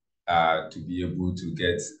to be able to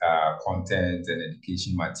get content and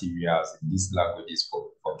education materials in these languages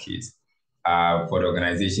for kids. For the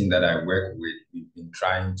organization that I work with, we've been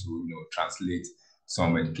trying to translate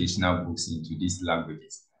some educational books into these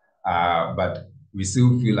languages. But we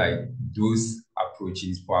still feel like those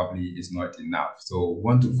approaches probably is not enough. So we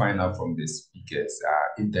want to find out from the speakers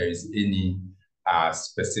if there is any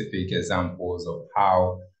specific examples of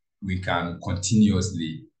how we can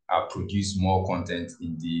continuously produce more content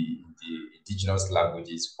in the indigenous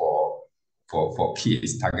languages for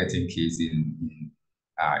kids, targeting kids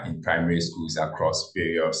in primary schools across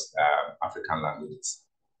various African languages.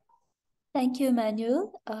 Thank you,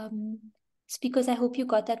 Emmanuel. Speakers, I hope you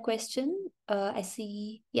got that question. I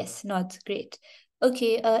see, yes, nods, great.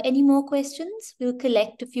 Okay, any more questions? We'll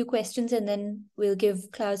collect a few questions and then we'll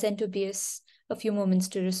give Klaus and Tobias a few moments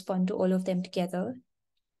to respond to all of them together.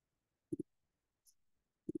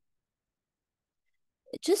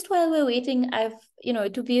 Just while we're waiting,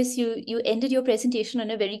 Tobias, you ended your presentation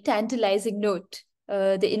on a very tantalizing note.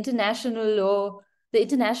 the international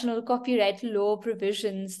copyright law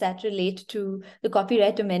provisions that relate to the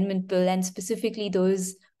Copyright Amendment Bill, and specifically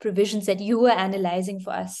those provisions that you were analyzing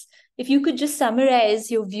for us. If you could just summarize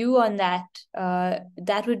your view on that,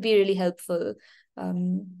 that would be really helpful.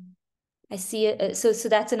 I see it. So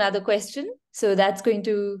that's another question. So that's going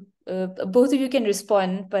to, both of you can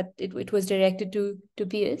respond, but it was directed to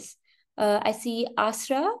Tobias. I see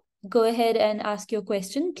Asra. Go ahead and ask your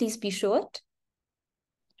question. Please be short.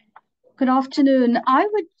 Good afternoon. I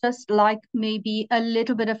would just like maybe a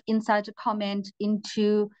little bit of insight or comment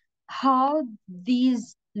into how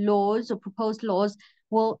these laws or proposed laws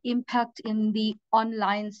will impact in the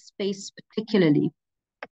online space particularly.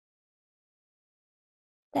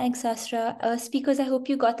 Thanks, Asra. Speakers, I hope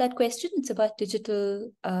you got that question. It's about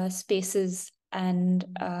digital spaces and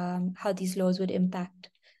how these laws would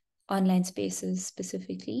impact online spaces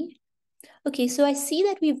specifically. Okay, so I see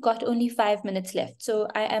that we've got only 5 minutes left. So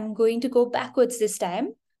I am going to go backwards this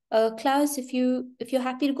time. Klaus, if you're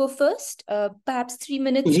happy to go first, perhaps 3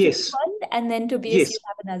 minutes to respond, and then Tobias, you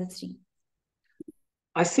have another 3.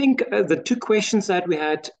 I think the 2 questions that we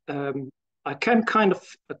had, I can kind of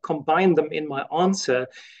combine them in my answer,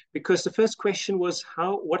 because the first question was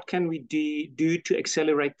what can we do to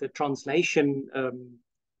accelerate the translation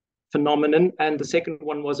phenomenon, and the second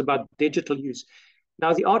one was about digital use.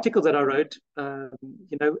 Now, the article that I wrote,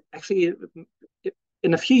 actually,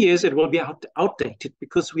 in a few years, it will be outdated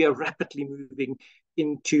because we are rapidly moving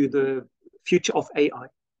into the future of AI.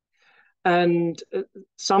 And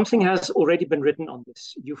something has already been written on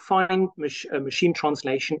this. You find machine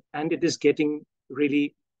translation, and it is getting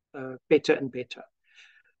really better and better.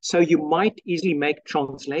 So you might easily make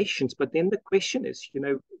translations, but then the question is,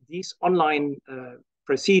 these online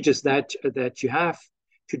procedures that you have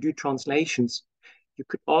to do translations, you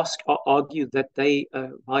could argue that they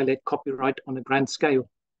violate copyright on a grand scale,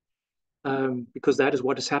 because that is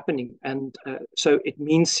what is happening. And so it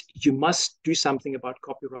means you must do something about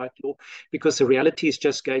copyright law, because the reality is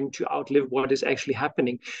just going to outlive what is actually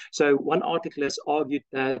happening. So one article has argued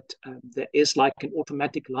that there is like an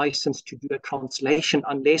automatic license to do a translation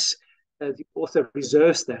unless the author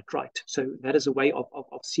reserves that right. So that is a way of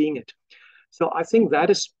seeing it. So I think that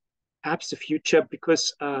is perhaps the future,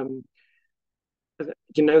 because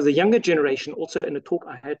the younger generation, also in a talk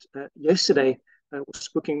I had yesterday, was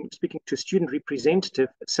speaking to a student representative,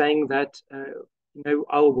 saying that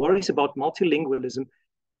our worries about multilingualism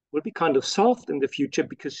will be kind of solved in the future,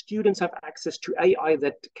 because students have access to AI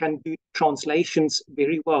that can do translations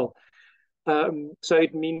very well. So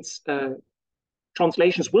it means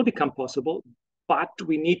translations will become possible, but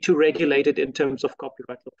we need to regulate it in terms of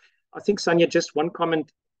copyright law. I think, Sanya, just one comment.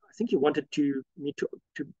 I think you wanted me to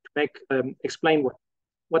make explain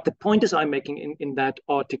what the point is I'm making in that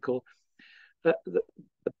article. The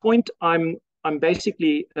point I'm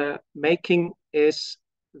basically making is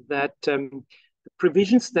that the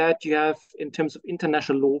provisions that you have in terms of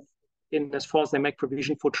international law, in as far as they make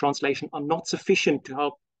provision for translation, are not sufficient to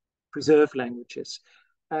help preserve languages.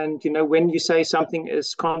 And when you say something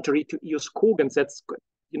is contrary to EOS Cogens, that's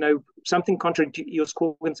something contrary to EOS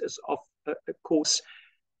Cogens is of course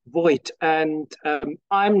void. And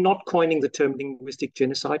I'm not coining the term linguistic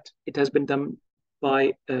genocide. It has been done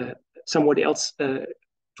by somebody else, Tove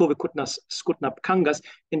Skutnap Kangas,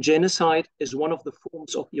 and genocide is one of the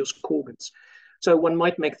forms of EOS Cogens. So one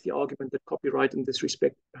might make the argument that copyright in this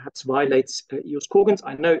respect perhaps violates EOS Cogens.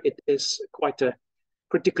 I know it is quite a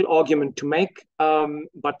critical argument to make,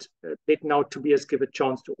 but let now Tobias give a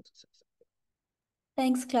chance to also say something.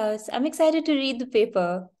 Thanks, Klaus. I'm excited to read the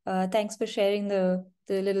paper. Thanks for sharing the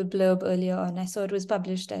little blurb earlier on. I saw it was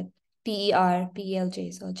published at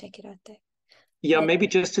PELJ, so I'll check it out there. Yeah, maybe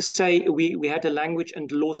just to say, we had a language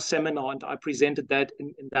and law seminar, and I presented that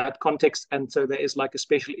in that context. And so there is like a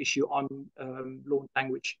special issue on law and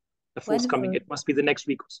language forthcoming. Wonderful. It must be the next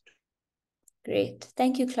week or so. Great.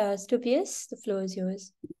 Thank you, Klaus. Tobias, the floor is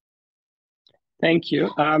yours. Thank you.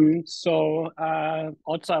 Also, I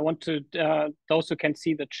want to, those who can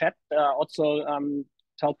see the chat, also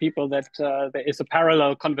tell people that there is a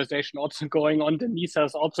parallel conversation also going on. Denise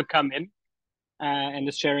has also come in and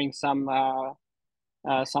is sharing some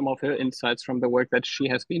of her insights from the work that she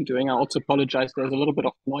has been doing. I also apologize. There's a little bit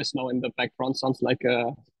of noise now in the background. Sounds like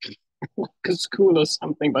a school or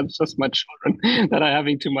something, but it's just my children that are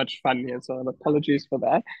having too much fun here. So apologies for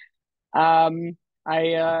that.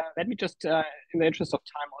 Let me just, in the interest of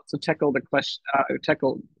time, also tackle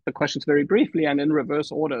the questions very briefly and in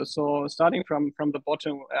reverse order. So starting from the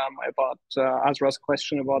bottom, about Azra's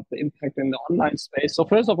question about the impact in the online space. So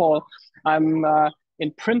first of all,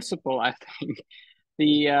 in principle, I think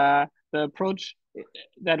the the approach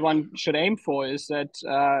that one should aim for is that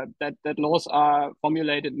that laws are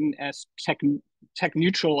formulated in as tech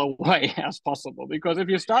neutral a way as possible. Because if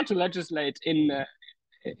you start to legislate in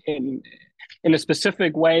a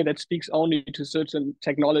specific way that speaks only to certain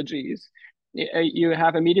technologies, you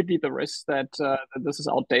have immediately the risk that this is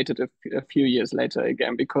outdated a few years later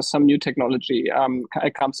again, because some new technology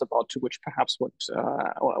comes about to which perhaps what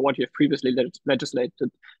you have previously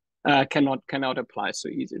legislated cannot apply so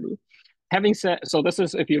easily. Having said, so this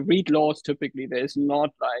is, if you read laws, typically there's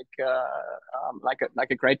not like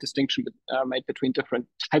a great distinction made between different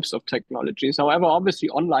types of technologies. However, obviously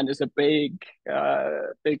online is a big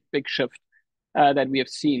shift that we have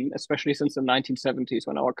seen, especially since the 1970s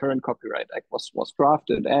when our current Copyright Act was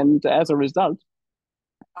drafted. And as a result,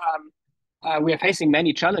 we are facing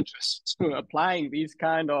many challenges to applying these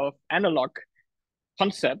kind of analog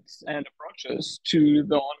concepts and approaches to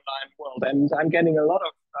the online world. And I'm getting a lot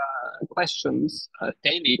of questions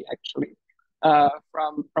daily, actually,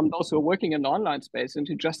 from those who are working in the online space and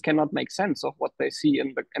who just cannot make sense of what they see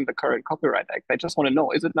in the current Copyright Act. They just want to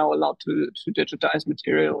know, is it now allowed to digitize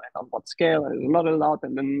material, and on what scale, and is it not allowed?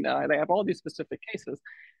 And then they have all these specific cases.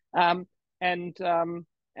 And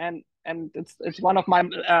it's one of my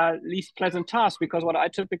least pleasant tasks, because what I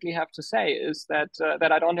typically have to say is that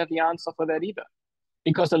I don't have the answer for that either,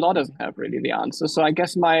 because the law doesn't have really the answer. So I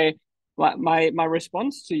guess my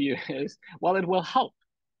response to you is, well, it will help.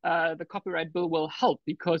 The copyright bill will help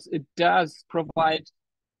because it does provide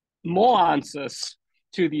more answers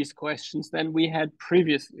to these questions than we had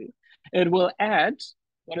previously. It will add,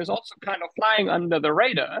 what is also kind of flying under the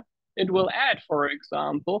radar, it will add, for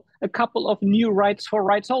example, a couple of new rights for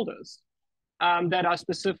rights holders that are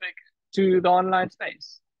specific to the online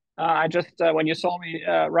space. I just, when you saw me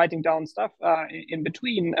writing down stuff in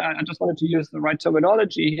between, I just wanted to use the right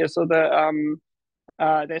terminology here. So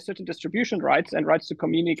there's certain distribution rights and rights to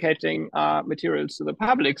communicating materials to the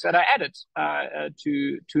public that are added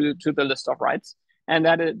to the list of rights, and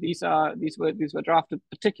that these were drafted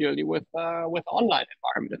particularly with online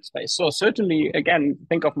environment and space. So certainly, again,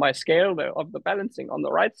 think of my scale of the balancing on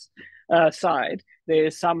the rights side. There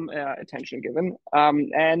is some attention given,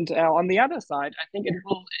 and on the other side, I think it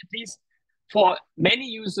will, at least for many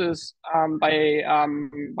users,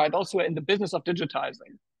 by those who are in the business of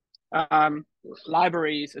digitizing,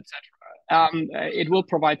 libraries, etc. It will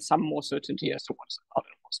provide some more certainty as to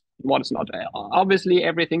what is not. Obviously,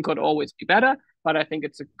 everything could always be better, but I think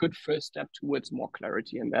it's a good first step towards more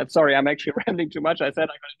clarity in that. Sorry, I'm actually rambling too much. I said I'm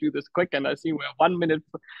going to do this quick, and I see we're 1 minute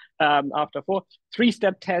after 4.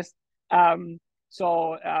 3-step test.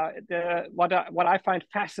 So what I find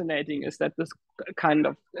fascinating is that this kind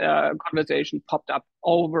of conversation popped up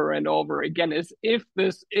over and over again, is if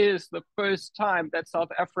this is the first time that South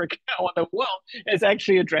Africa or the world is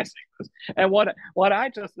actually addressing this. And what I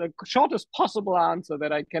just, the shortest possible answer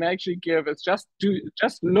that I can actually give is just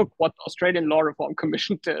look what the Australian Law Reform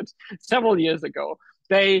Commission did several years ago.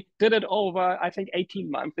 They did it over, I think,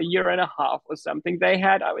 18 months, a year and a half or something. They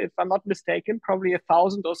had, if I'm not mistaken, probably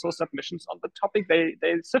 1,000 or so submissions on the topic. They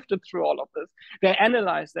sifted through all of this. They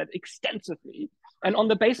analyzed that extensively. And on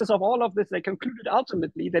the basis of all of this, they concluded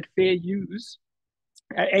ultimately that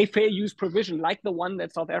a fair use provision like the one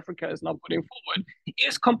that South Africa is now putting forward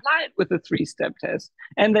is compliant with the 3-step test.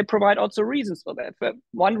 And they provide also reasons for that. For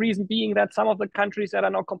one reason being that some of the countries that are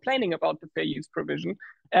now complaining about the fair use provision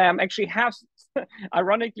actually have,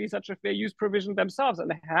 ironically, such a fair use provision themselves,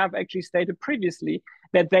 and have actually stated previously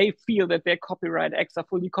that they feel that their copyright acts are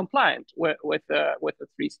fully compliant with the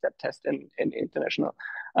 3-step test in international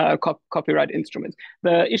copyright instruments.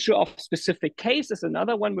 The issue of specific case is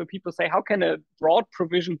another one where people say, how can a broad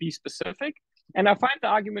provision be specific? And I find the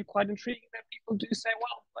argument quite intriguing that people do say,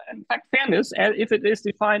 well, in fact, fairness, if it is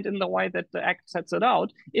defined in the way that the Act sets it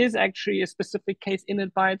out, is actually a specific case in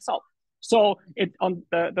and by itself. So on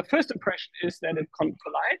the first impression is that it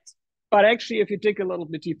collides, but actually, if you dig a little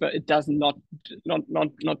bit deeper, it does not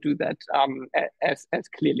do that as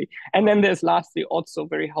clearly. And then there's lastly also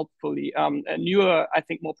very helpfully newer, I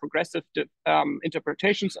think, more progressive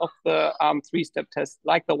interpretations of the 3-step test,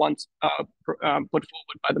 like the ones put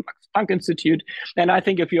forward by the Max Planck Institute. And I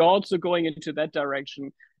think if you're also going into that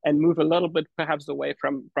direction and move a little bit perhaps away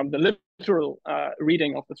from the literal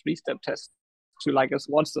reading of the 3-step test to, like,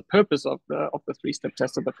 what's the purpose of the 3-step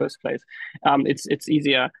test in the first place, it's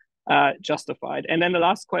easier justified. And then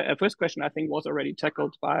the first question I think was already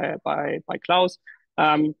tackled by Klaus.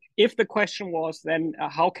 If the question was then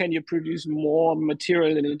how can you produce more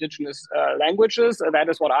material in indigenous languages, that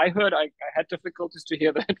is what I heard. I had difficulties to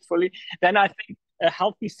hear that fully. Then I think a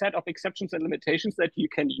healthy set of exceptions and limitations that you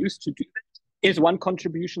can use to do that is one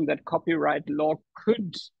contribution that copyright law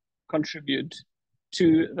could contribute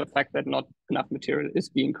to the fact that not enough material is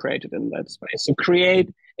being created in that space. So create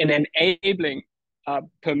an enabling,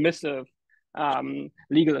 permissive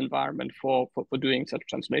legal environment for doing such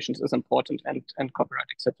translations is important, and copyright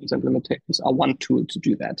acceptance and limitations are one tool to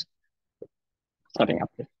do that. Starting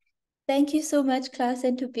up here. Thank you so much, Klaus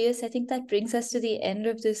and Tobias. I think that brings us to the end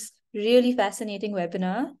of this really fascinating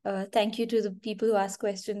webinar. Thank you to the people who asked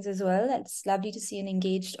questions as well. It's lovely to see an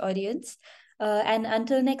engaged audience. And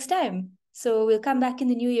until next time. So we'll come back in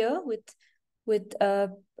the new year with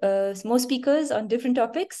more speakers on different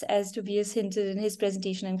topics, as Tobias hinted in his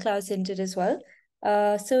presentation and Klaus hinted as well.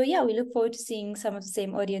 So yeah, we look forward to seeing some of the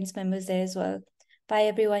same audience members there as well. Bye,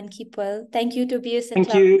 everyone. Keep well. Thank you, Tobias and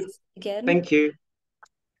Klaus. Thank you. Again. Thank you.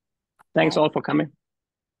 Thanks all for coming.